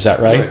raised. Is that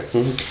right?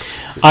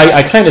 Mm-hmm.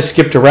 I kind of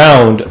skipped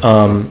around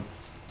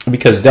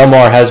because Del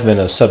Mar has been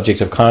a subject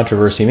of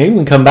controversy. Maybe we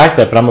can come back to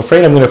that, but I'm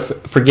afraid I'm going to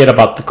forget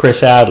about the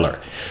Chris Adler.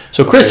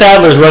 So Chris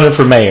Adler is running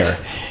for mayor,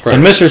 right.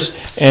 and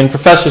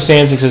Professor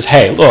Sansing says,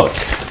 "Hey, look."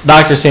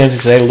 Dr. Sansing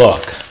says, "Hey,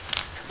 look,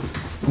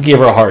 give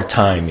her a hard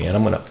time, man.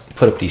 I'm going to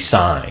put up these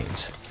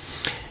signs."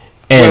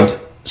 And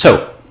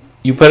so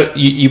you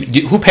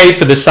who paid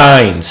for the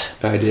signs?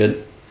 I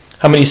did.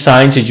 How many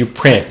signs did you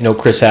print? No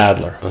Chris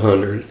Adler.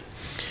 100.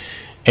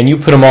 And you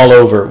put them all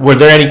over. Were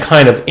there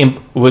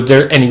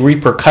any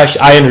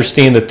repercussions? I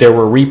understand that there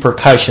were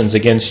repercussions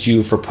against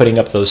you for putting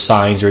up those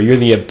signs, or you're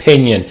the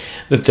opinion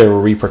that there were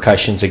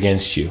repercussions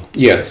against you.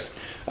 Yes.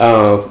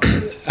 I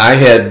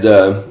had,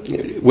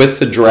 with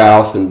the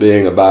drought and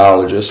being a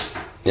biologist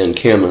and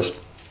chemist,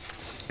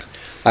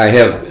 I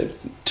have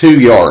 2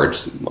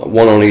 yards,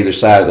 one on either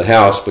side of the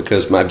house,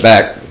 because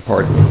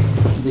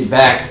the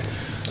back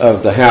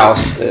of the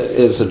house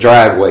is a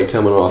driveway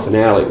coming off an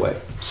alleyway.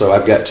 So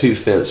I've got 2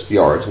 fenced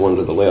yards, one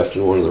to the left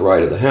and one to the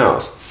right of the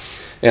house.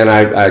 And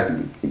I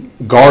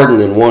garden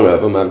in one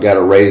of them. I've got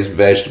a raised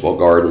vegetable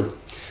garden.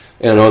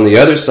 And on the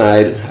other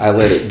side, I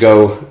let it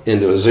go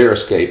into a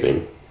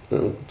xeriscaping,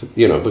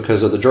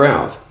 because of the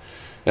drought.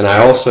 And I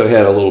also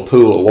had a little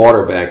pool of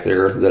water back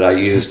there that I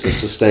used to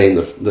sustain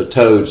the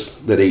toads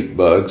that eat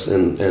bugs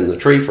and the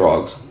tree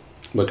frogs,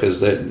 because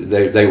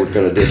they were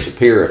going to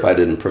disappear if I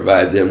didn't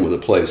provide them with a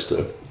place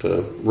to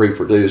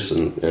reproduce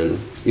and.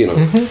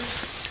 Mm-hmm.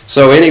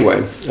 So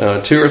anyway,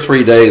 2 or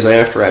 3 days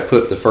after I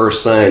put the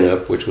first sign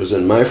up, which was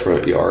in my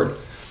front yard,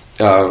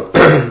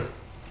 I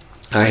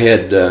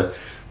had the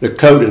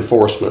code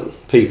enforcement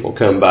people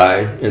come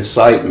by and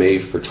cite me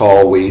for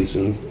tall weeds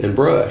and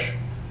brush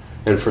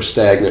and for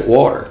stagnant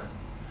water.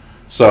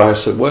 So I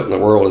said, what in the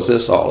world is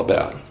this all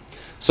about?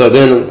 So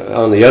then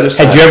on the other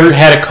side... Had you ever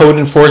had a code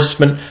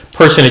enforcement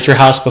person at your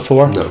house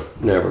before? No,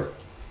 never.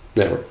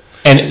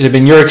 And has it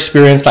been your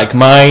experience, like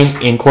mine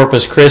in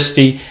Corpus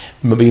Christi?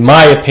 It would be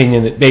my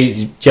opinion that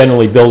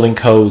generally building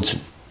codes,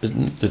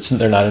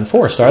 they're not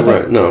enforced, are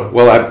they? Right. No.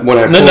 Well,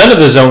 none of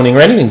the zoning or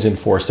anything's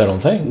enforced, I don't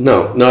think.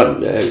 No, not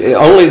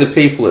only the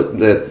people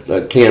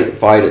that can't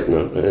fight it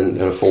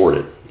and afford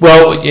it.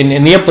 Well,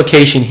 and the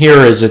implication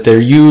here is that the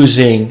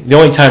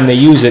only time they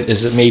use it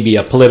is it may be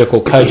a political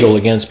cudgel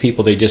against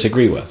people they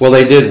disagree with. Well,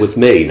 they did with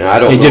me. Now, I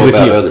don't know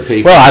about other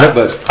people. Well, I don't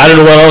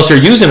know what else they're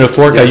using it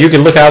for, because you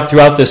can look out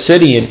throughout the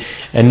city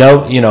and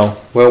know,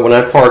 Well, when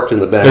I parked in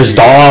the back... There's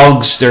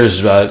dogs,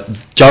 there's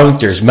junk,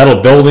 there's metal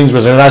buildings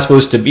where they're not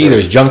supposed to be,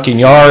 there's junk in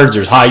yards,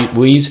 there's high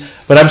weeds.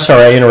 But I'm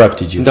sorry, I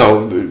interrupted you.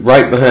 No,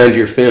 right behind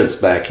your fence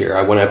back here,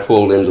 when I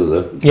pulled into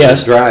the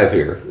drive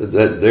here,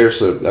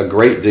 there's a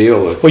great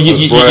deal of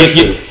brush.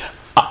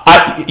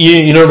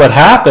 You know what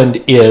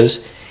happened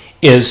is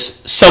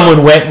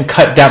someone went and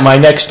cut down, my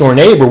next door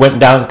neighbor went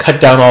down and cut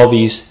down all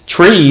these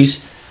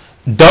trees,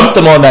 dumped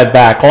them on that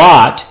back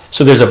lot,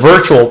 so there's a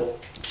virtual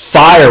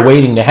fire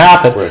waiting to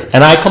happen, right.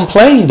 And I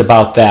complained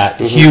about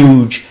that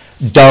huge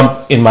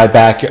dump in my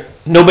backyard.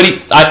 They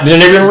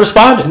never even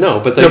responded. No,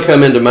 but they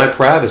come into my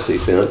privacy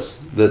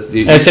fence. And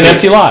it's an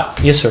empty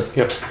lot. Yes, sir.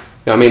 Yep.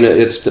 I mean,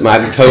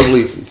 I'm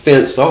totally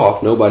fenced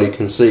off. Nobody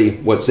can see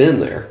what's in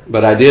there.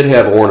 But I did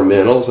have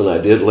ornamentals, and I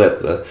did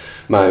let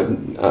my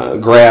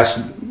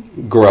grass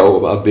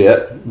grow a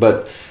bit.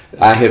 But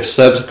I have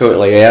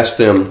subsequently asked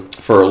them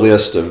for a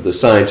list of the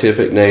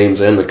scientific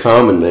names and the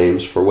common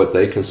names for what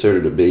they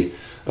consider to be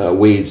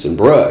weeds and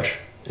brush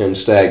and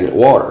stagnant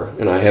water,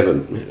 and I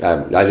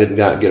did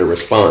not get a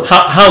response.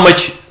 How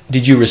much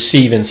did you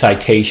receive in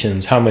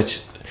citations? How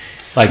much?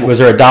 Like, was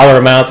there a dollar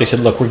amount? They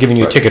said, look, we're giving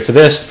you a ticket for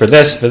this, for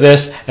this, for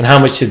this, and how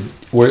much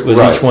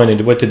was each one,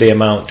 and what did they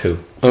amount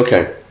to?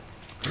 Okay.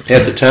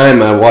 At the time,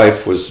 my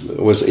wife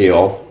was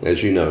ill,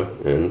 as you know,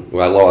 and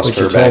I lost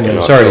her back in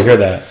October. Sorry to hear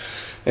that.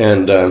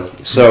 And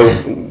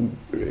so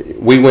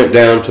we went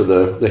down to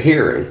the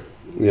hearing.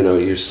 You know,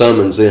 your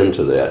summons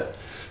into that.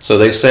 So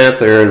they sat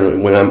there,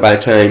 and when my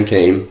time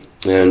came,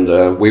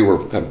 and we were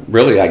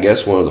really, I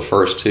guess, one of the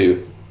first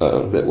two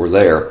that were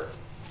there.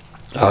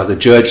 The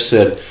judge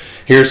said,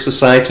 here's the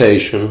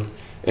citation,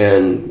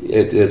 and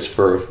it's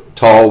for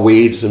tall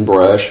weeds and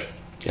brush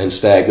and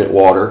stagnant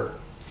water.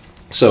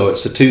 So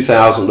it's a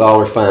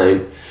 $2,000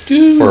 fine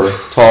for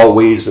tall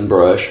weeds and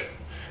brush,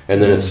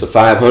 and then it's the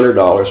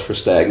 $500 for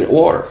stagnant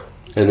water,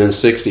 and then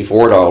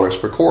 $64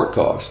 for court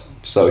costs.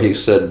 So he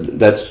said,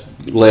 that's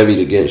levied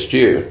against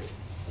you,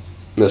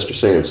 Mr.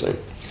 Sansing.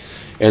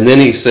 And then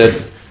he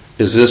said,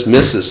 is this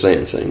Mrs.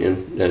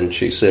 Sansing? And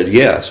she said,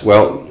 yes.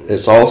 Well,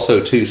 it's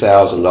also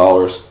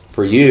 $2,000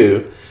 for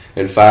you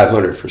and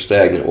 $500 for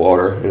stagnant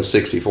water and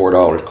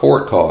 $64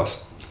 court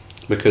costs,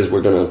 because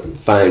we're going to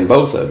fine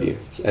both of you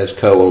as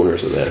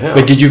co-owners of that house.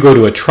 But did you go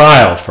to a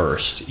trial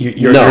first?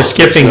 You're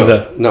skipping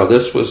No,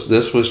 this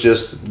was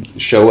just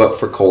show up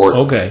for court.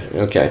 Okay.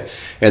 Okay.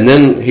 And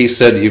then he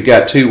said, you've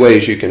got two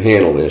ways you can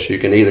handle this. You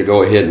can either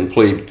go ahead and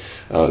plead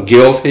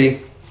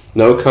guilty,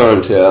 no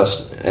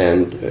contest,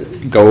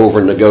 and go over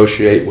and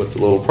negotiate with the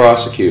little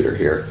prosecutor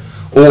here,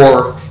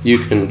 or you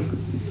can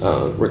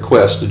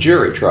request a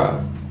jury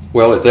trial.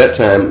 Well, at that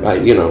time,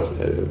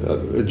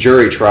 a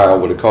jury trial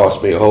would have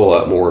cost me a whole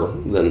lot more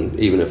than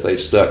even if they'd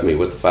stuck me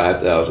with the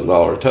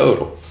 $5,000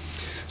 total.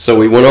 So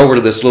we went over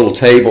to this little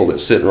table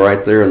that's sitting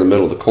right there in the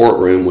middle of the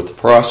courtroom with the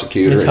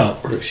prosecutor. That's how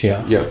it works,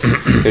 yeah. Yeah,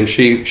 and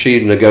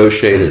she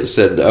negotiated and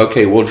said,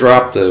 okay, we'll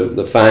drop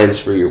the fines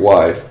for your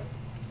wife,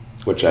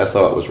 which I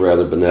thought was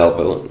rather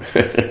benevolent.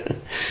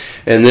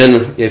 And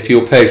then if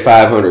you'll pay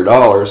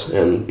 $500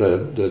 and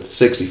the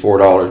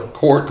 $64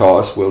 court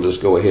costs, we'll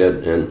just go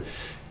ahead and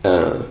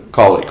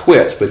call it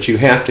quits. But you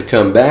have to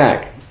come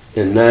back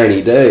in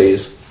 90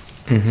 days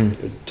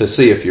to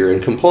see if you're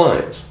in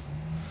compliance.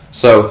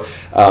 So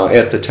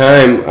at the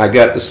time I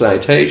got the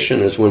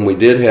citation is when we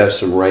did have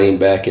some rain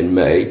back in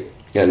May,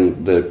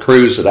 and the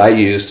crews that I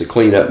used to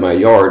clean up my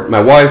yard, my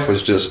wife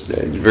was just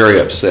very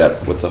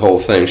upset with the whole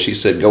thing. She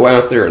said, go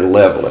out there and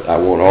level it. I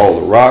want all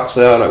the rocks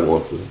out. I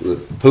want the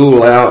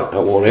pool out. I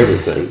want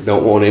everything.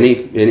 Don't want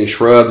any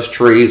shrubs,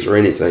 trees, or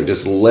anything.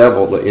 Just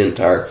level the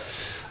entire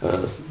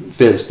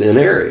fenced-in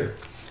area.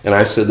 And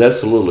I said,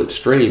 that's a little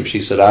extreme. She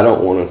said, I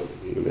don't want to.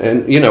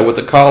 And, with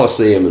the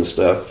Coliseum and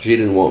stuff, she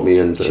didn't want me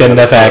into. She had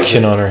enough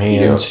action on her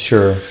hands,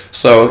 sure.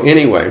 So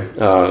anyway,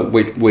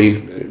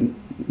 we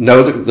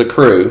know the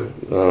crew.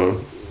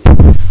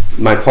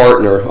 My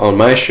partner on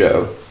my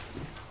show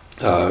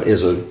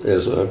is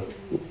a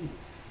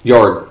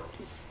yard.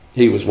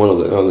 He was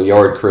on the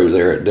yard crew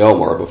there at Del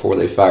Mar before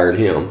they fired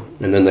him,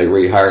 and then they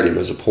rehired him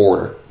as a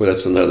porter. Well,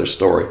 that's another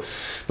story.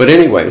 But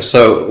anyway,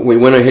 so we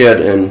went ahead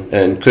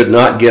and could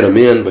not get him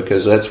in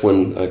because that's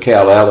when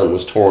Cal Allen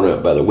was torn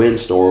up by the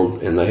windstorm,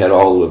 and they had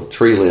all the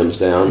tree limbs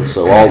down.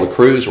 So all the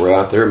crews were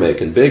out there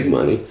making big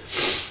money.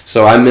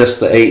 So I missed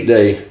the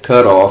 8-day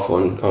cutoff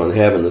on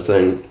having the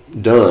thing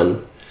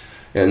done,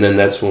 and then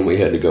that's when we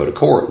had to go to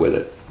court with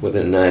it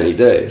within 90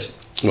 days.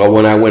 Well,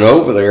 when I went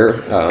over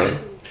there,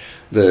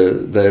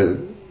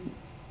 the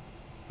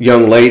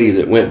young lady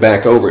that went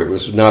back over it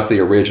was not the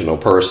original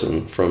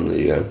person from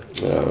the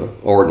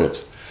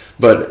ordinance,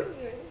 but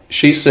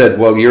she said,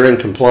 well, you're in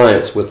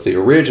compliance with the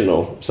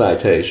original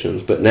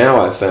citations, but now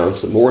I've found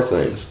some more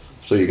things,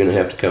 so you're going to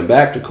have to come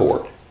back to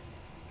court.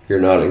 You're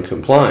not in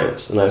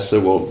compliance. And I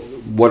said, well,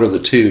 what are the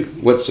two?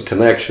 What's the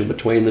connection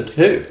between the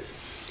two?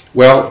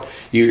 Well,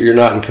 you're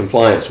not in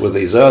compliance with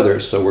these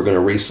others, so we're going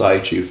to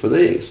recite you for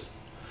these.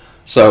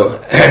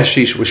 So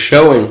she was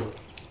showing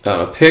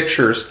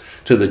pictures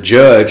to the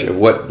judge of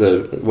what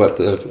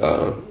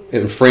the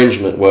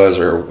infringement was,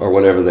 or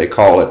whatever they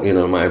call it.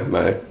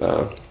 My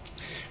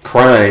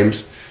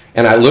crimes.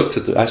 And I looked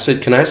at I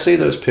said, "Can I see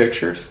those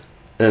pictures?"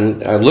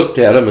 And I looked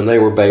at them, and they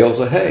were bales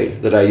of hay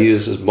that I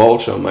used as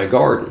mulch on my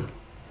garden,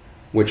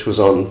 which was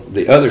on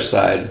the other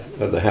side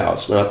of the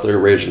house, not the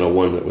original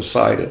one that was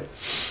cited.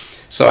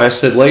 So I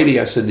said, lady,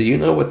 do you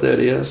know what that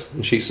is?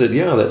 And she said,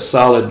 yeah, that's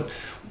solid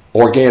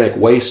organic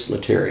waste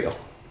material.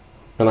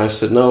 And I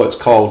said, no, it's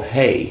called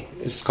hay.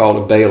 It's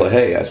called a bale of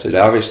hay. I said,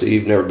 obviously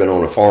you've never been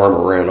on a farm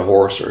or around a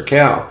horse or a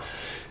cow,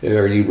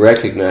 or you'd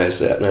recognize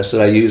that. And I said,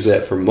 I use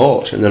that for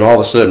mulch. And then all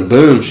of a sudden,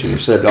 boom, she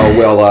said, oh,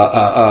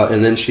 well,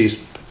 and then she's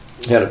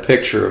had a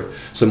picture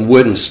of some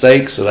wooden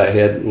stakes that I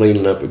had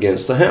leaning up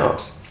against the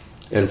house,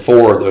 and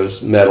 4 of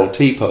those metal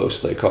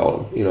T-posts, they call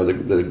them, you know,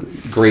 the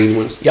green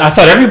ones. Yeah, I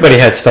thought everybody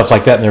had stuff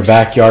like that in their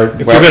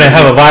backyard. If you're going to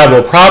have a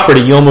viable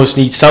property, you almost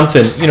need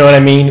something, you know what I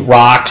mean,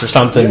 rocks or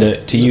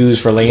something to use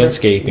for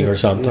landscaping or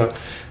something. No.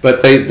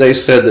 But they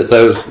said that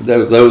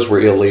those were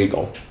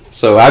illegal.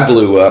 So I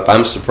blew up.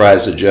 I'm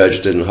surprised the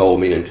judge didn't hold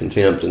me in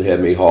contempt and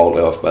had me hauled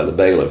off by the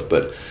bailiff.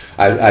 But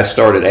I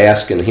started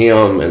asking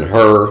him and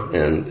her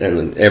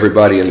and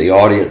everybody in the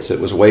audience that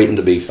was waiting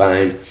to be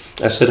fined.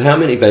 I said, how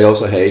many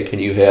bales of hay can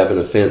you have in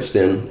a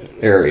fenced-in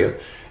area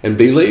and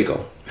be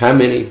legal? How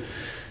many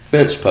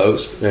fence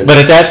posts? But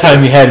at that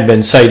time, you hadn't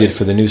been cited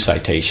for the new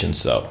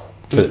citations, though.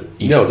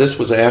 No, this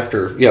was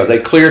after. Yeah, they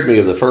cleared me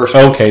of the first.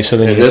 Okay, so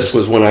then and this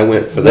was when I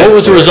went for that. What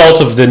was the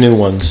result of the new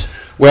ones?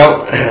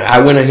 Well, I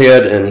went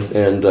ahead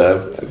and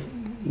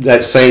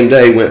that same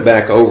day went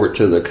back over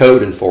to the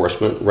code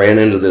enforcement, ran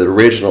into the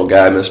original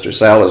guy, Mr.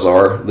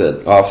 Salazar,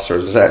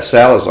 Officer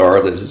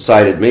Salazar, that had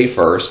cited me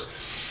first,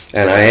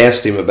 and I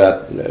asked him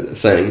about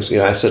things. You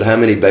know, I said, how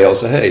many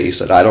bales of hay? He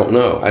said, I don't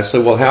know. I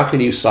said, well, how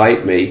can you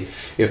cite me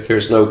if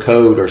there's no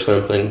code or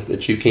something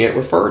that you can't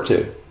refer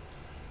to?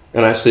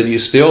 And I said, you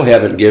still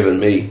haven't given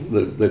me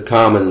the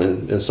common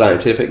and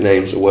scientific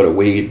names of what a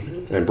weed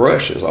and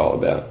brush is all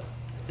about.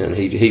 And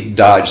he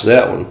dodged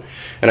that one.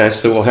 And I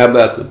said, well, how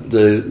about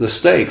the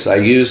stakes? I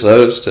use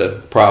those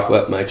to prop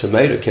up my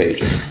tomato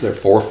cages. They're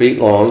 4 feet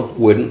long,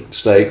 wooden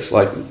stakes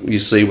like you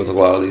see with a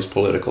lot of these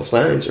political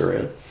signs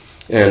around.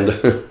 And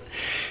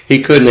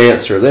he couldn't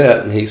answer that.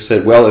 And he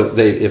said, well,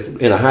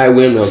 if in a high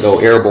wind, they'll go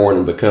airborne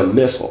and become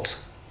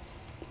missiles.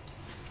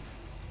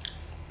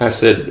 I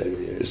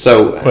said,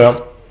 so...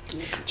 Well...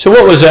 So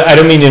what was that? I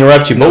don't mean to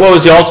interrupt you, but what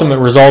was the ultimate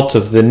result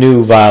of the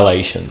new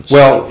violations?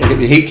 Well,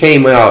 he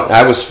came out.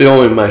 I was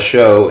filming my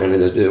show, and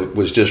it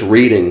was just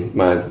reading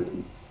my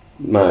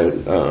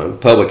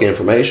Public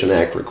Information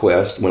Act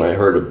request when I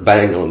heard a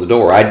bang on the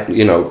door.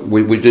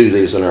 We do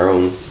these in our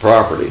own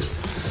properties.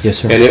 Yes,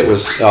 sir. And it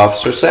was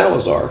Officer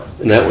Salazar,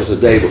 and that was the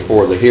day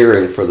before the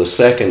hearing for the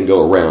second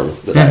go-around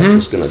that I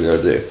was going to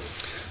go do.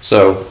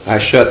 So I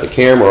shut the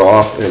camera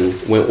off and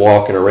went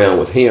walking around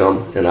with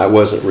him, and I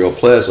wasn't real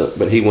pleasant,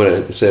 but he went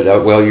and said,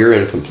 oh, well, you're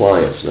in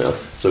compliance now.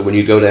 So when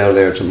you go down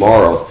there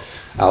tomorrow,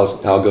 I'll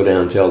go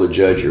down and tell the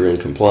judge you're in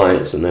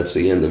compliance, and that's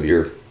the end of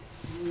your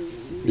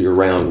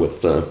round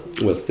with the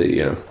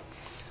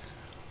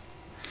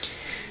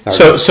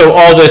So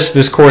all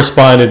this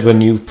corresponded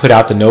when you put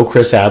out the no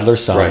Chris Adler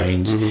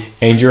signs, right.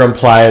 And you're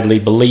impliedly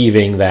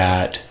believing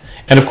that,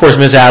 and of course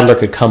Ms. Adler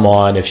could come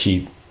on if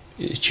she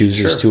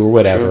chooses to or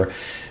whatever.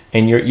 Mm-hmm.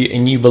 And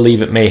you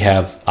believe it may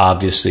have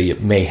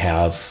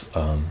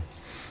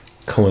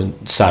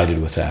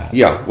coincided with that.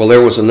 Yeah, well,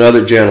 there was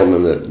another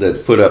gentleman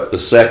that put up the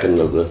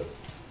second of the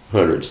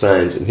 100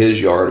 signs in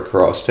his yard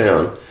across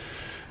town,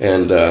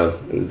 and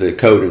the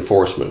code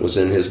enforcement was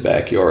in his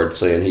backyard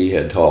saying he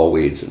had tall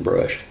weeds and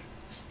brush.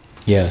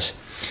 Yes.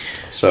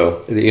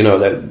 So, you know,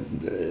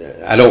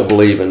 that I don't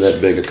believe in that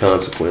big a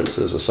consequence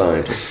as a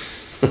scientist.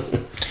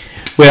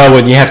 Well,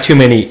 when you have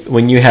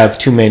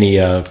too many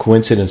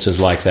coincidences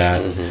like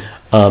that,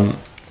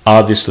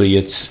 obviously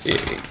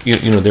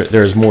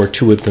there's more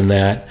to it than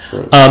that.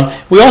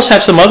 Right. We also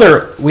have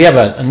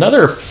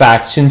another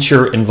fact. Since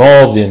you're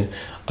involved in,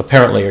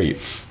 apparently, are you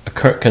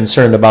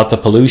concerned about the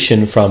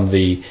pollution from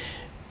the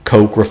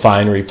Coke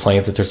refinery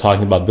plant that they're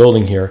talking about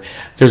building here?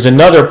 There's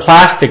another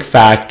plastic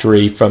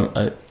factory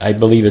from, I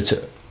believe it's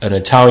an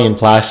Italian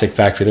plastic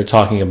factory they're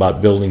talking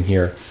about building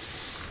here.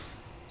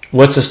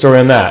 What's the story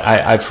on that?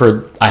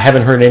 I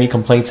haven't heard any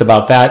complaints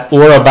about that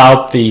or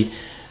about the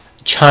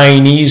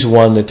Chinese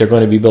one that they're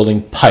going to be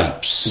building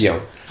pipes. Yeah.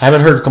 I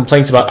haven't heard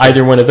complaints about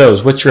either one of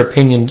those. What's your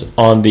opinion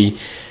on the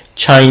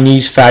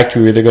Chinese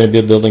factory where they're going to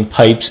be building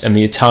pipes and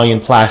the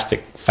Italian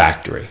plastic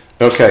factory?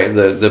 Okay,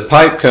 the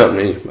pipe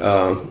company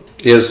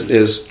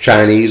is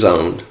Chinese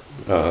owned,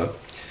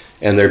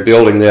 and they're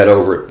building that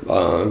over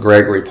at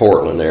Gregory,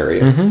 Portland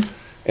area. Mm-hmm.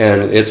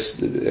 And it's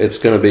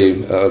going to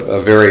be a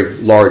very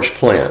large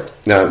plant.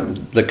 Now,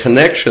 the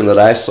connection that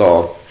I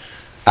saw,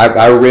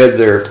 I read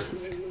their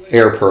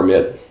air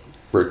permit,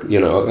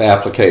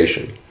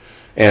 application,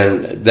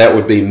 and that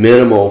would be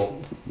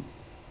minimal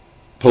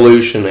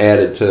pollution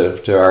added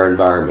to our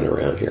environment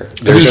around here.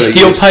 Are these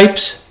steel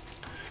pipes?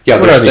 Yeah,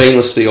 they're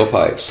stainless steel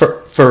pipes.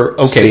 For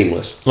okay,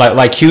 seamless,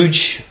 like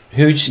huge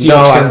steel.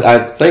 No, I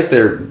think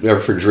they're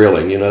for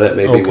drilling. That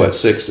may be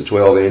 6 to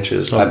 12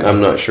 inches. Okay.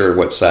 I'm not sure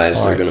what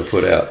size they're going to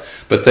put out.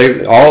 But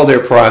all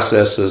their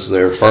processes,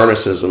 their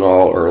furnaces and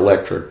all are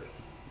electric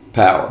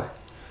power.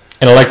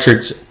 And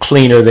electric's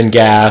cleaner than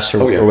gas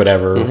or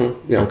whatever.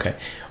 Mm-hmm. Yeah. Okay,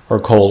 or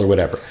coal or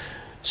whatever.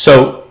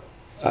 So,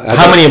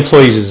 how many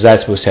employees is that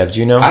supposed to have?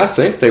 Do you know? I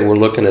think they were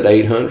looking at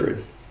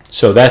 800.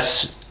 So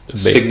that's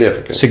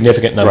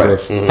significant number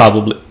of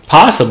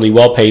possibly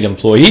well-paid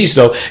employees.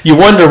 So you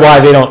wonder why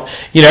they don't.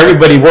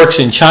 Everybody works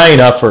in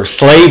China for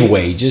slave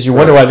wages. You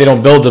wonder why they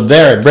don't build them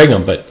there and bring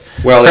them. But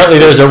apparently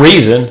there's a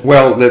reason.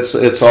 Well,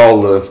 it's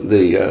all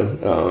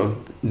the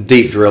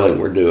deep drilling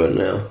we're doing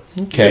now.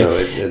 Okay.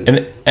 You know,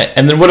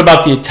 and then what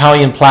about the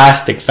Italian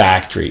plastic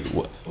factory?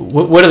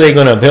 What are they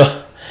going to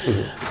build?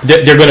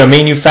 They're going to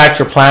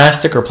manufacture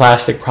plastic or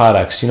plastic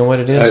products. You know what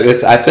it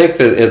is? I think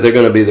that they're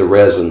going to be the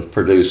resin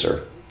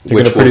producer,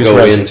 which will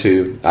go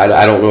into.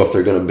 I don't know if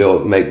they're going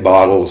to make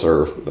bottles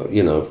or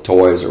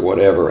toys or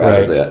whatever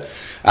out of that.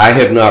 I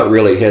have not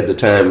really had the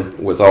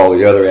time with all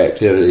the other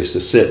activities to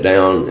sit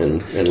down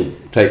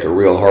and take a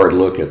real hard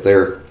look at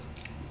their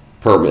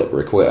permit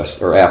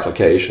requests or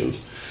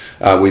applications.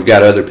 We've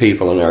got other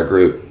people in our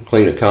group,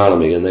 Clean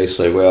Economy, and they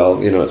say,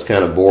 well, it's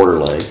kind of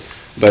borderline.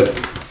 But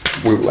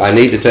I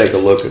need to take a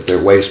look at their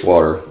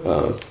wastewater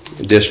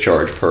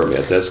discharge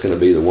permit. That's going to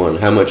be the one.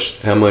 How much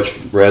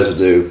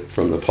residue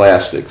from the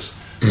plastics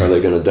are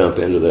they going to dump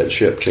into that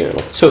ship channel?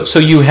 So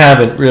you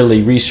haven't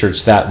really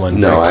researched that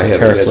one I haven't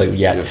carefully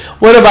yet.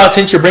 What about,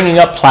 since you're bringing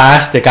up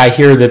plastic, I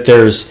hear that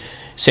there's,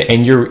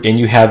 and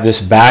you have this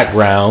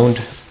background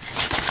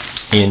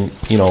in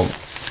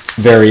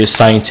various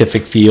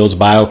scientific fields,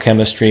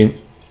 biochemistry,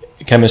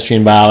 chemistry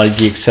and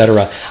biology,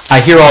 etc.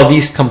 I hear all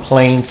these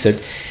complaints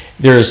that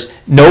there's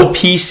no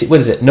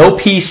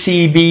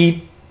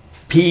PCB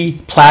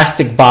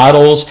plastic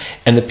bottles,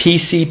 and the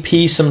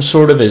PCP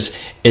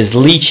is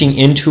leaching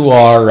into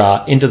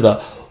our into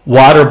the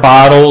water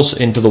bottles,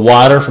 into the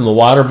water from the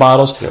water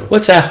bottles. Yeah.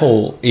 What's that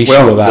whole issue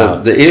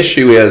about? The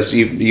issue is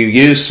you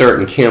use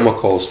certain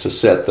chemicals to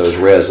set those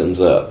resins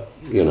up.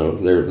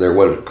 They're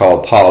what are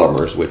called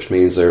polymers, which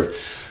means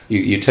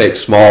you take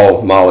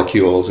small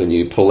molecules and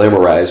you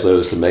polymerize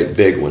those to make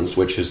big ones,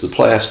 which is the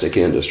plastic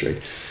industry.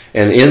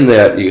 And in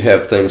that you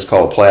have things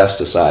called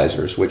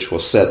plasticizers, which will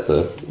set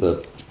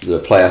the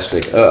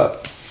plastic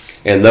up,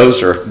 and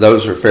those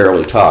are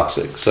fairly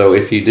toxic. So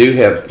if you do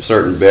have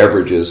certain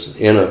beverages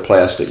in a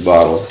plastic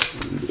bottle,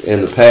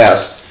 in the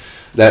past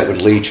that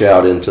would leach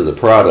out into the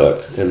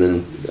product, and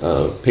then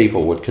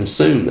people would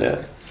consume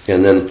that.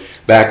 And then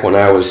back when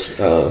I was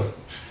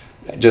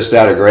just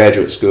out of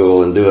graduate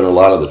school and doing a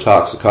lot of the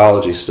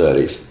toxicology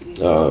studies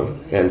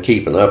and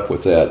keeping up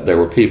with that, there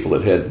were people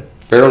that had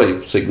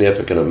fairly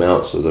significant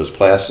amounts of those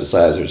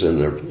plasticizers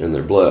in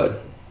their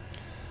blood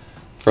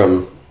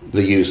from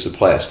the use of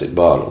plastic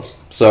bottles.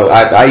 So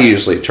I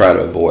usually try to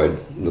avoid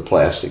the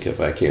plastic if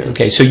I can.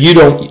 Okay, so you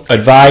don't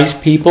advise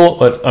people,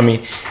 but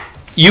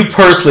you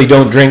personally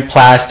don't drink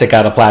plastic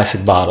out of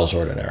plastic bottles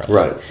ordinarily.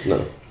 Right,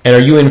 no. And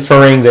are you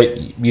inferring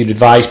that you'd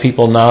advise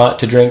people not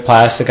to drink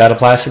plastic out of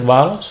plastic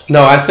bottles?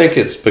 No, I think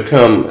it's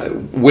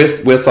become,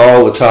 with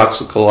all the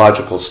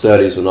toxicological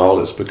studies and all,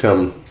 it's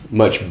become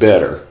much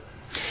better.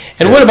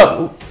 And what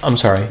about, I'm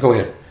sorry. Go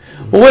ahead.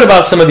 Well, what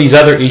about some of these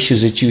other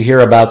issues that you hear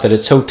about, that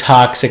it's so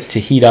toxic to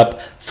heat up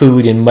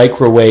food in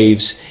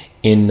microwaves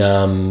in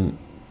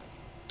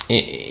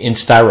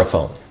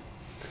styrofoam?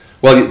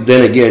 Well,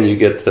 then again, you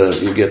get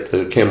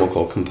the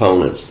chemical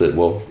components that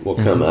will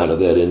come out of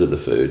that into the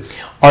food.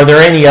 Are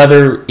there any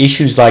other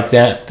issues like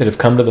that have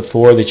come to the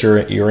fore that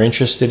you're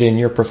interested in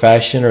your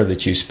profession, or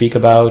that you speak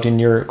about in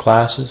your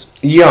classes?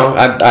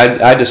 Yeah,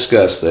 I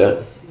discuss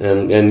that.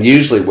 And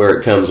usually where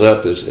it comes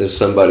up is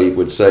somebody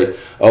would say,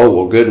 oh,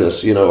 well,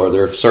 goodness, are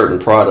there certain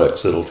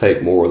products that'll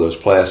take more of those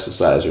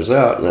plasticizers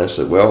out? And I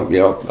said, well,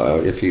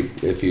 if you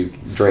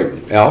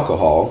drink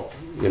alcohol,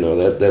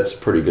 that's a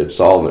pretty good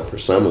solvent for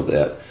some of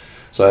that.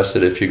 So I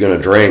said, if you're going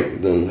to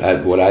drink, then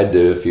what I'd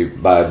do, if you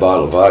buy a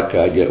bottle of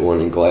vodka, I'd get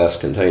one in glass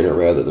container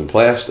rather than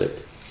plastic.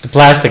 The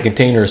plastic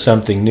container is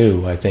something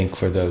new, I think,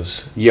 for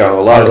those. Yeah, a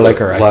lot of the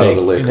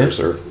liquors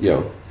are,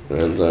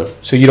 And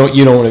so you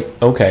don't.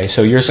 Okay,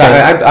 so you're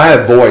saying I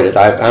avoid it.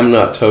 I'm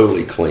not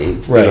totally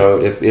clean. Right.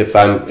 If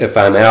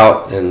I'm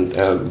out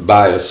and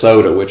buy a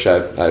soda, which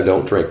I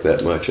don't drink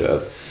that much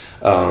of,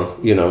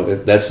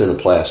 that's in a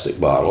plastic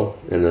bottle.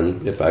 And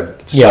then if I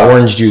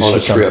orange juice on a or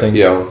trip,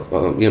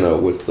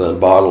 something, with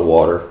bottled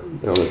water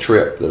on a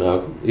trip, then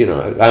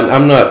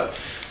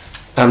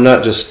I'm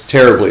not just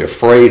terribly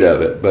afraid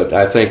of it, but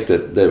I think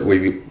that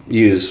we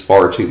use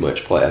far too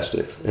much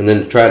plastics, and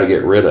then try to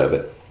get rid of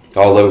it.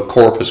 Although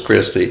Corpus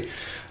Christi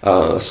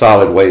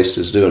Solid Waste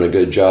is doing a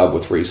good job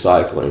with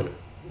recycling.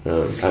 I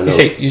know,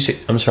 you say.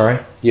 I'm sorry.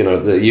 You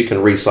can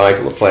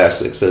recycle the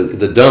plastics.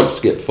 The dumps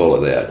get full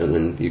of that, and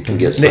then you can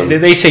get some.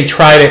 They say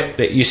try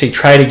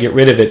to get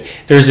rid of it.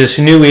 There's this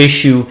new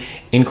issue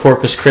in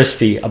Corpus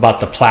Christi about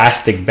the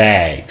plastic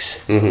bags.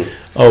 Mm-hmm.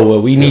 Oh,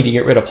 well, we need to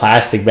get rid of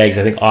plastic bags.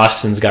 I think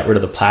Austin's got rid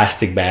of the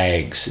plastic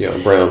bags. Yeah,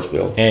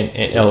 Brownsville. And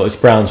it's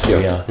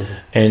Brownsville, yeah. Mm-hmm.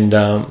 And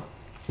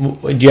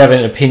do you have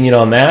an opinion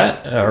on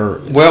that?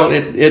 Or well,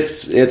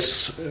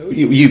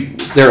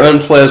 they're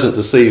unpleasant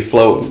to see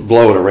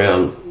blowing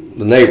around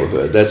the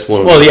neighborhood. That's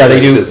one of the they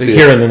do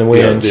hear them in the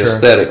wind. The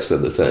aesthetics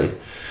of the thing,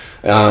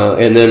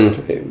 and then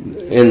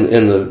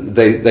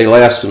they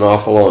last an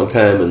awful long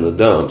time in the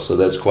dump. So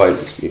that's quite.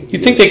 You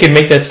think they could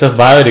make that stuff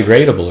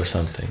biodegradable or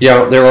something?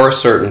 Yeah, there are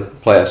certain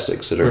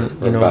plastics that are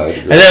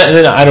biodegradable. And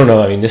then I don't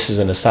know. I mean, this is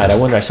an aside. I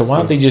wonder. I said, why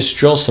don't they just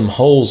drill some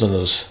holes in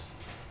those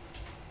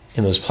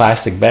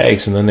plastic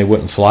bags, and then they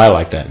wouldn't fly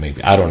like that?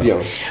 Maybe, I don't know.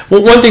 Yeah.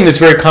 Well, one thing that's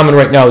very common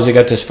right now is they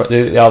got the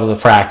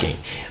fracking.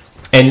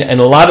 And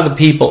a lot of the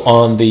people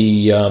on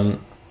the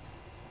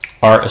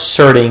are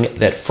asserting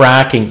that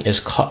fracking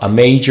is a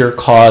major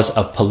cause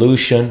of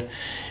pollution,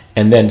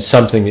 and then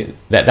something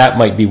that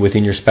might be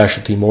within your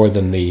specialty more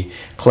than the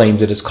claim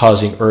that it's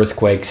causing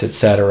earthquakes,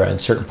 etc., in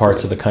certain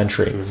parts of the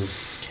country. Mm-hmm.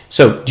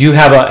 So, do you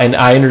have and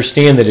I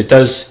understand that it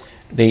does.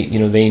 They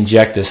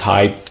inject this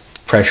high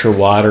pressure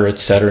water,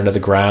 etc., into the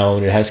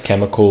ground. It has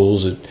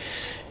chemicals,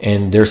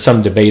 and there's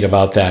some debate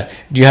about that.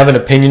 Do you have an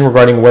opinion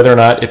regarding whether or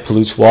not it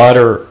pollutes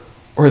water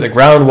or the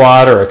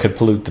groundwater, or it could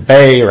pollute the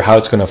bay, or how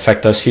it's going to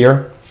affect us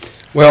here?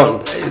 Well,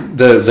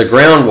 the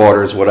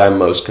groundwater is what I'm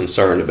most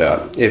concerned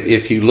about.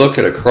 If you look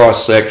at a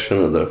cross section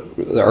of the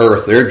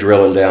earth, they're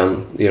drilling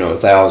down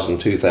 1,000,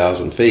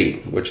 2,000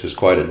 feet, which is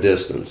quite a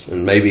distance,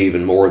 and maybe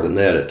even more than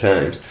that at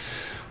times.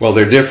 Well,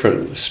 there are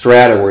different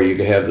strata where you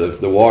can have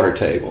the water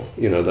table,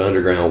 the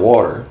underground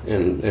water,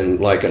 and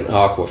like an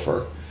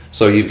aquifer.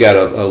 So you've got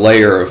a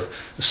layer of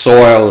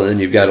soil, and then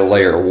you've got a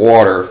layer of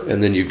water,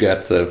 and then you've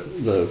got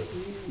the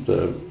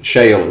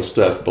shale and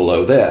stuff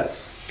below that.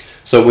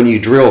 So when you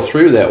drill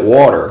through that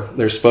water,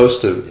 they're supposed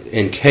to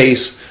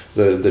encase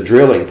the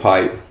drilling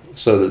pipe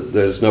so that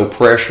there's no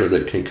pressure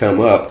that can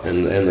come up,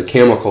 and the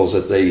chemicals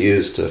that they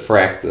use to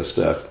frack the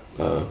stuff,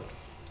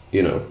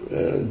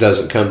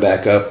 doesn't come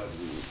back up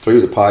through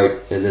the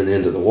pipe and then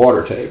into the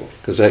water table,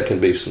 because that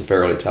can be some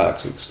fairly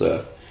toxic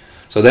stuff.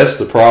 So that's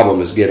the problem,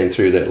 is getting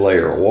through that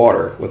layer of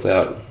water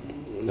without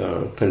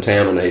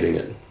contaminating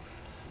it,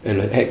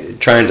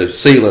 and trying to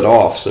seal it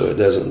off so it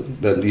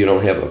doesn't you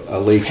don't have a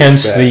leak.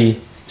 Hence the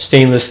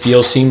stainless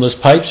steel seamless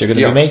pipes you're going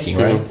to be making,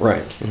 right? Mm-hmm.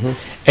 Right.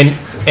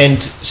 Mm-hmm.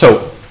 And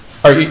so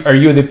are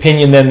you of the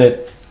opinion then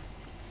that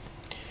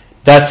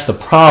that's the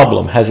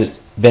problem? Has it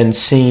been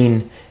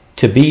seen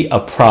to be a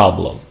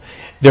problem?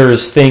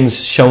 There's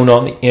things shown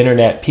on the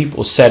internet,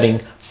 people setting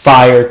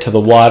fire to the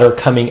water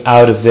coming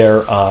out of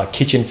their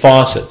kitchen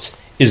faucets.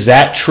 Is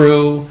that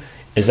true?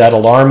 Is that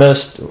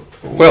alarmist?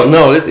 Well,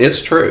 no,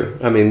 it's true.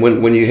 I mean,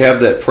 when you have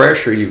that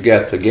pressure, you've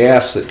got the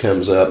gas that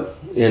comes up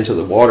into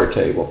the water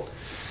table,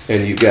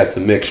 and you've got the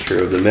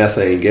mixture of the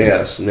methane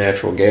gas,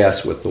 natural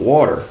gas, with the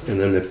water. And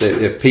then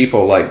if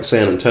people like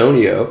San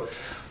Antonio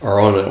are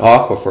on an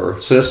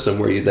aquifer system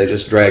where they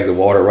just drag the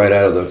water right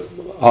out of the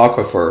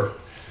aquifer,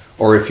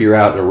 or if you're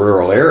out in a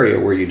rural area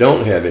where you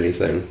don't have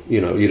anything,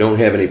 you don't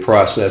have any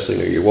processing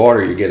of your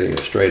water, you're getting it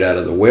straight out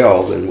of the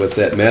well, then with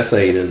that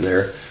methane in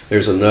there,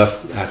 there's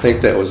enough. I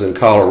think that was in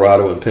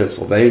Colorado and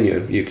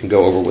Pennsylvania. You can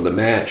go over with a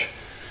match,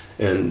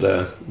 and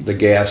the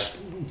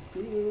gas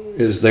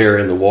is there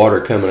in the water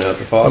coming out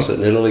the faucet,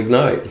 and it'll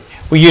ignite.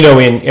 Well,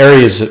 in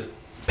areas,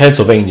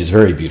 Pennsylvania is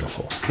very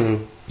beautiful,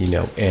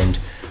 and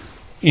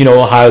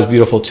Ohio's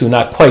beautiful too,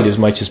 not quite as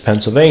much as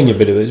Pennsylvania,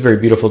 but it was very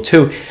beautiful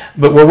too.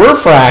 But where we're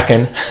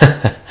fracking,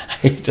 I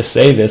hate to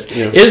say this,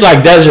 it's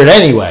like desert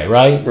anyway,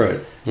 right? Right.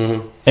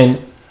 Mm-hmm.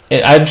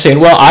 And I'm saying,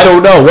 well, I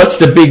don't know. What's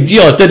the big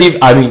deal? It doesn't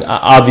even,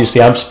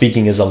 obviously, I'm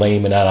speaking as a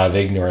layman out of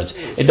ignorance.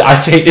 It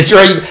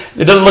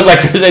doesn't look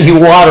like there's any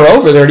water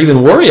over there to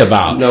even worry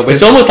about. No, but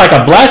it's almost like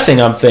a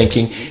blessing, I'm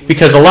thinking,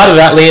 because a lot of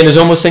that land is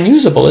almost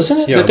unusable, isn't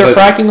it, that they're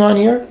fracking on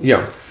here?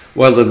 Yeah.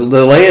 Well,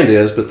 the land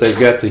is, but they've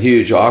got the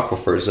huge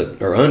aquifers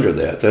that are under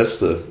that. That's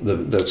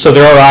the So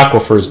there are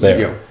aquifers there.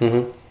 Yeah.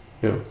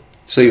 Mm-hmm. Yeah.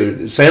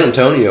 See, San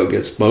Antonio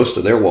gets most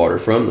of their water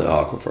from the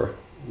aquifer,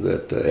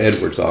 that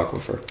Edwards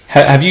aquifer.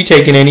 Have you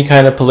taken any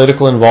kind of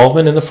political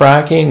involvement in the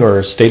fracking,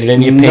 or stated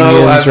any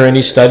opinions or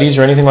any studies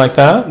or anything like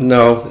that?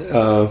 No.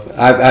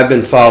 I've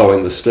been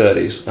following the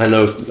studies. I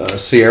know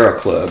Sierra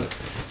Club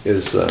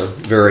is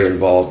very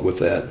involved with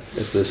that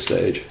at this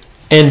stage.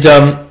 And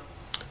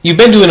you've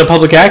been doing a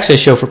public access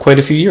show for quite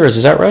a few years,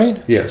 is that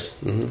right? Yes.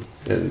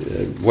 Mm-hmm.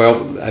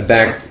 And,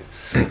 back,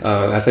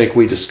 I think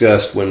we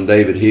discussed when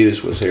David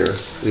Hughes was here,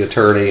 the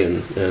attorney,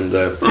 and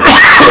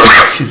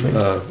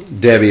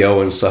Debbie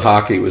Owens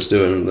Sahaki was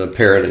doing the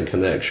Parenting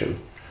Connection.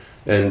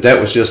 And that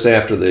was just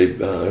after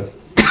the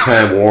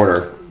Time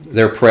Warner,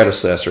 their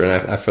predecessor,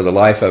 and for the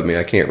life of me,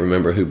 I can't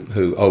remember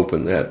who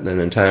opened that, and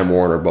then Time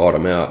Warner bought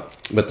them out.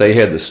 But they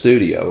had the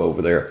studio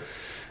over there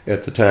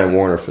at the Time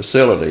Warner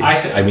facility. I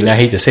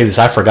hate to say this,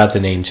 I forgot the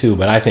name too,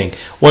 but I think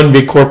one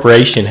big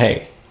corporation,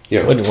 hey,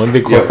 one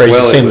big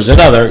corporation, same as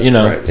another,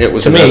 Right. It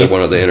was another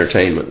one of the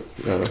entertainment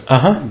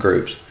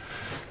groups.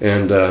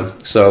 And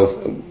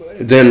so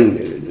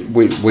then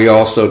we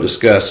also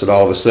discussed that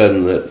all of a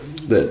sudden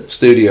that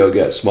studio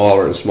got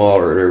smaller and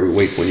smaller every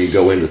week when you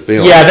go into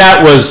film. Yeah,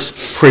 that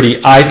was pretty,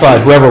 I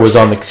thought whoever was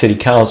on the city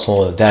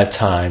council at that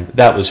time,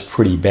 that was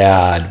pretty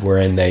bad,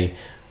 wherein they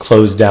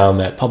closed down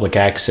that public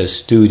access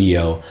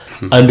studio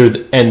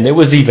and there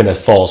was even a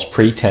false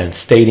pretense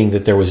stating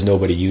that there was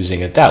nobody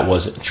using it. That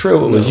wasn't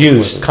true. It was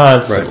used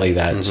constantly,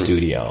 that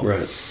studio.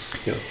 Right.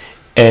 Yeah.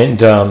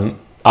 And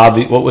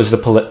what was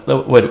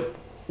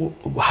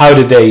how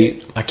did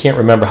they, I can't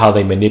remember how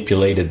they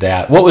manipulated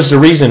that. What was the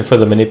reason for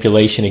the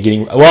manipulation of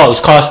getting, it was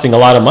costing a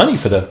lot of money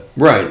for the,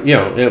 right,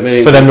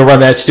 for them to run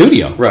that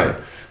studio. Right.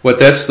 What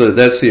that's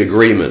the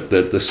agreement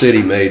that the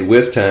city made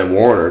with Time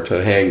Warner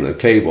to hang the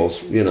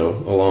cables,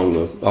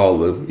 along all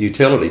the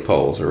utility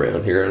poles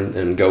around here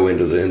and go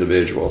into the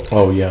individual.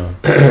 Oh yeah.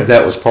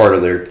 That was part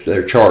of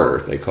their charter,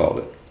 they called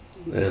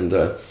it, and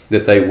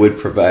that they would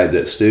provide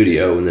that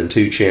studio and then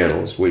 2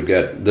 channels. We've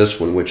got this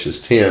one, which is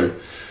 10,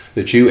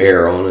 that you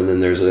air on, and then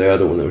there's the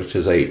other one which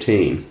is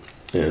 18,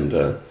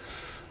 and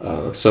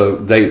so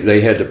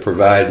they had to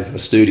provide a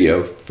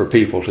studio for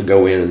people to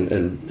go in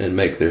and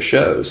make their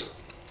shows.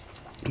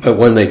 But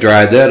when they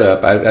dried that up,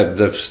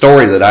 the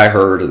story that I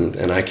heard,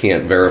 and I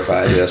can't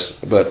verify this,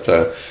 but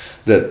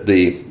that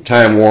the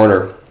Time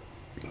Warner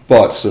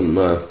bought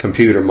some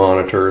computer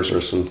monitors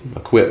or some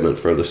equipment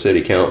for the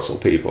city council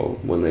people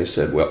when they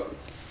said, well,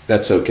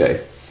 that's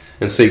okay.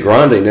 And see,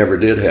 Grande never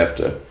did have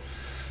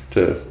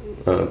to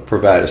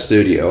provide a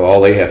studio.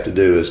 All they have to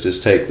do is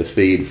just take the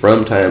feed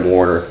from Time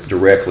Warner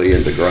directly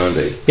into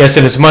Grande. Yes,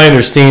 and it's my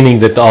understanding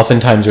that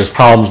oftentimes there's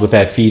problems with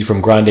that feed from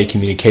Grande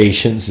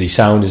Communications. The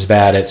sound is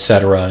bad,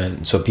 etc.,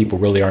 and so people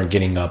really aren't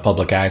getting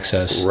public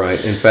access.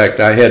 Right. In fact,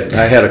 I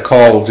had a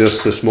call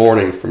just this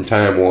morning from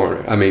Time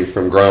Warner. I mean,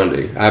 from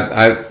Grande.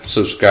 I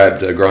subscribed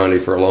to Grande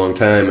for a long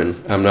time, and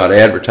I'm not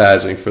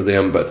advertising for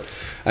them, but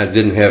I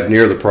didn't have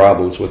near the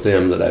problems with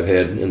them that I've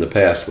had in the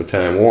past with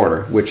Time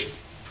Warner, which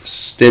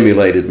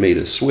stimulated me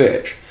to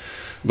switch.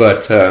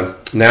 But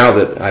now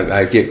that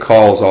I get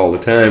calls all the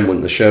time when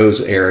the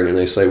show's airing and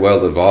they say, well,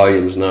 the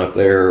volume's not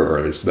there,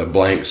 or it's a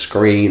blank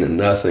screen and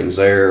nothing's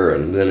there,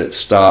 and then it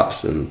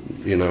stops and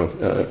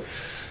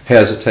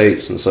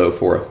hesitates and so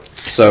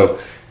forth. So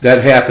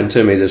that happened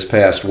to me this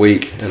past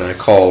week, and I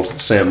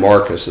called San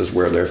Marcos, is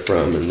where they're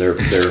from, and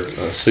their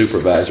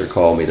supervisor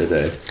called me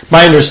today.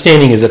 My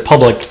understanding is that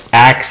public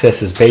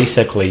access is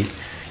basically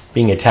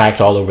being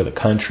attacked all over the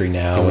country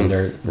now, and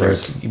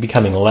there's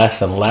becoming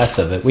less and less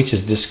of it, which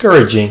is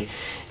discouraging,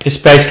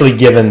 especially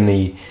given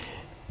the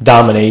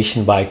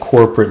domination by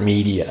corporate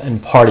media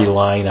and party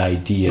line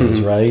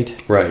ideas, right?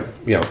 Right,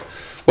 yeah.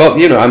 Well,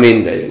 I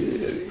mean,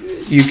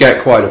 you've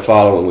got quite a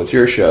following with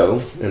your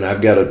show, and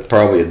I've got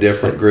probably a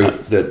different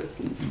group that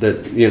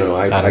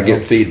I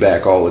get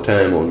feedback all the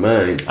time on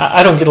mine.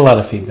 I don't get a lot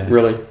of feedback.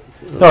 Really?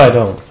 No, I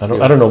don't.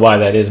 I don't know why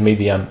that is.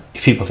 Maybe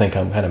people think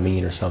I'm kind of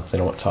mean or something. I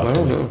don't want to talk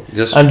to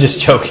me. I'm just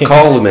joking.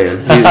 Call the man.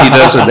 He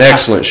does an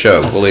excellent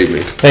show, believe me.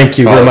 Thank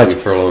you very much.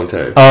 For a long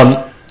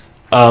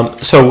time.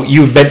 So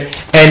you've been,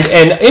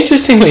 and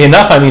interestingly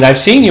enough, I mean, I've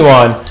seen you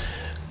on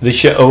the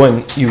show,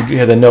 and you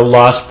had the no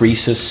loss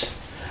Breezus.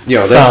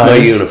 Yeah, that's my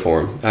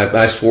uniform.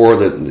 I swore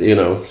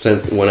that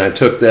since when I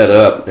took that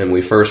up and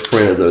we first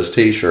printed those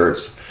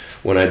T-shirts,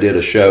 when I did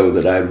a show,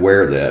 that I'd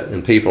wear that,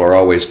 and people are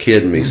always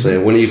kidding me,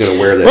 saying, when are you going to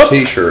wear that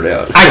T-shirt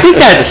out? I think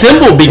that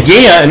symbol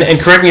began, and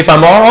correct me if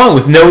I'm wrong,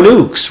 with no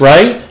nukes,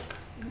 right?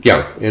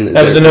 Yeah.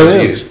 That was the no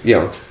nukes.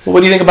 Yeah. Well,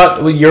 what do you think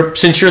about,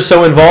 since you're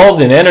so involved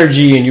in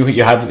energy and you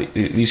have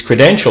these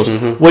credentials,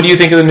 what do you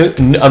think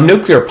of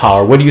nuclear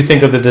power? What do you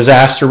think of the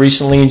disaster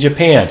recently in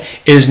Japan?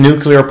 Is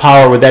nuclear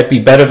power, would that be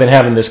better than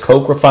having this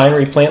coke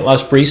refinery plant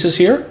Las Breezus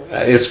here?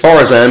 As far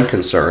as I'm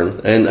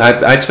concerned, and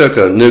I took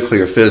a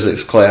nuclear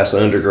physics class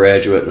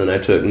undergraduate, and then I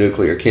took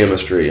nuclear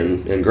chemistry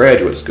in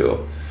graduate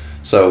school.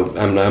 So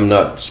I'm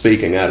not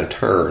speaking out of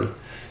turn.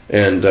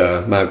 And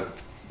my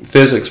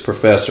physics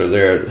professor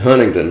there at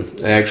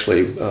Huntington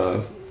actually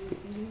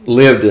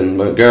lived in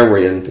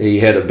Montgomery, and he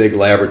had a big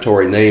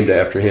laboratory named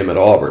after him at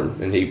Auburn,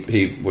 and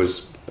he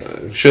was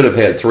should have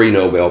had 3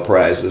 Nobel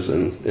Prizes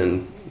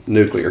in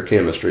nuclear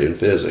chemistry and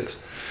physics,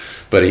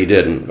 but he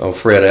didn't. Oh,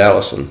 Fred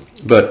Allison.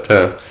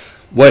 But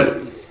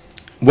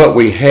what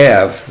we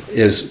have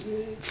is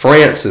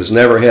France has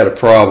never had a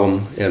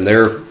problem, and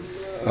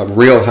a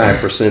real high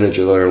percentage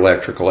of their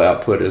electrical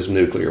output is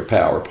nuclear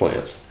power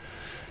plants.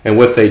 And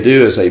what they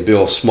do is they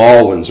build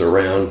small ones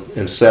around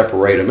and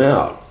separate them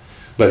out.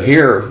 But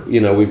here,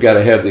 we've got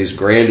to have these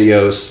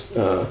grandiose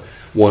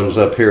ones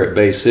up here at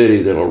Bay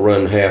City that'll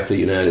run half the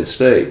United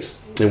States.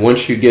 And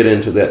once you get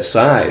into that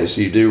size,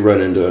 you do run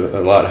into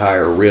a lot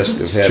higher risk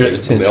of having a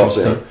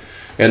meltdown.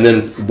 And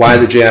then why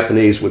the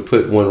Japanese would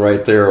put one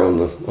right there on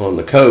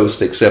the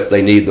coast, except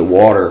they need the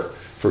water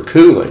for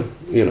cooling.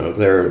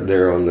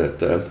 They're on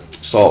that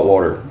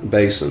saltwater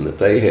basin that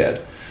they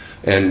had.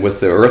 And with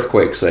the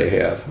earthquakes they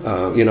have,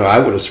 I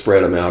would have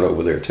spread them out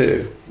over there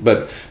too.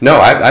 But no,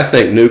 I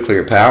think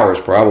nuclear power is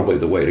probably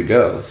the way to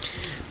go.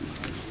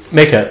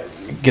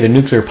 Get a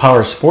nuclear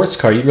power sports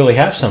car, you'd really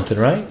have something,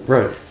 right?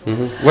 Right.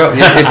 Mm-hmm. Well,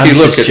 if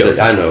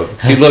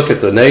you look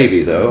at the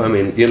Navy, though, I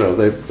mean,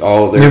 they've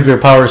all of their nuclear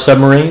power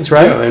submarines,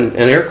 right? Yeah, and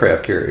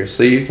aircraft carriers.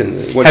 So you can.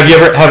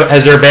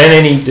 Has there been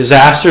any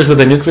disasters with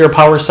the nuclear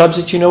power subs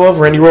that you know of,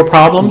 or any real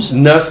problems?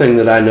 Nothing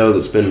that I know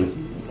that's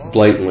been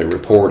blatantly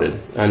reported.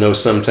 I know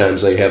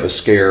sometimes they have a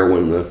scare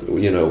when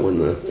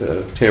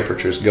the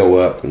temperatures go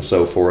up and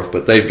so forth,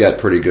 but they've got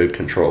pretty good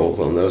controls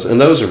on those, and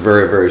those are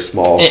very, very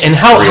small. And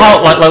how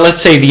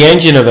let's say the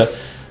engine of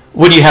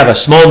what do you have, a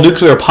small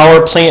nuclear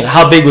power plant?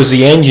 How big was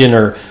the engine,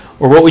 or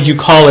or what would you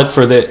call it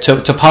for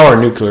to power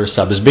a nuclear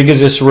sub? As big as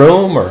this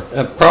room, or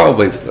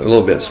probably a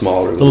little bit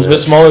smaller. A little bit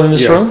smaller than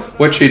this room.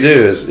 What you do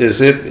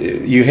is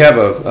you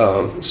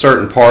have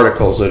certain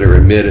particles that are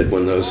emitted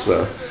when those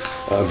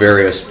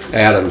various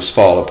atoms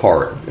fall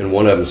apart, and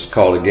one of them is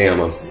called a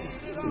gamma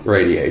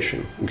ray,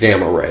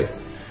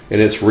 and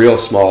it's real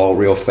small,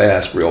 real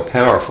fast, real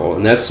powerful,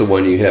 and that's the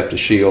one you have to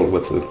shield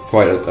with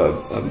quite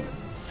a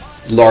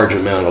large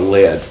amount of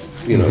lead,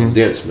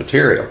 dense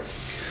material.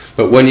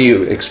 But when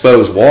you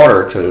expose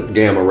water to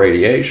gamma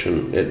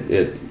radiation,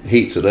 it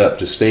heats it up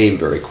to steam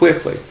very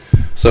quickly.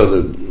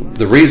 So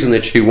the reason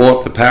that you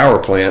want the power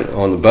plant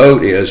on the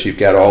boat is you've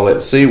got all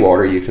that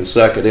seawater, you can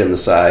suck it in the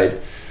side,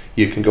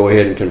 you can go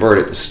ahead and convert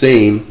it to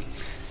steam,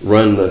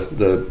 run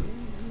the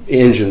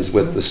engines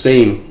with the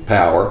steam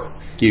power,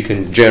 you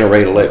can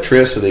generate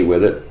electricity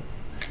with it,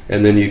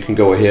 and then you can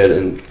go ahead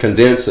and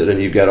condense it,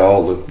 and you've got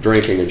all the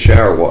drinking and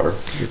shower water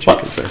that you can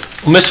take.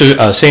 Well, Mr.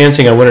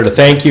 Sansing, I wanted to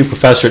thank you,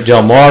 Professor at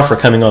Del Mar, for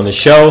coming on the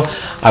show.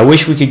 I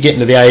wish we could get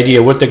into the idea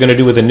of what they're going to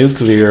do with the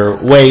nuclear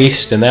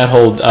waste and that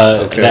whole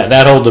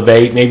that whole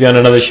debate, maybe on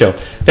another show.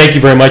 Thank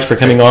you very much for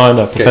coming on,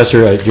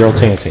 Professor Gerald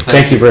Sansing.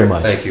 Thank you very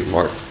much. Thank you,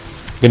 Mark.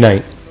 Good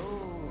night.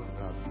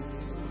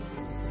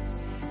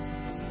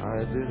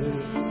 I did it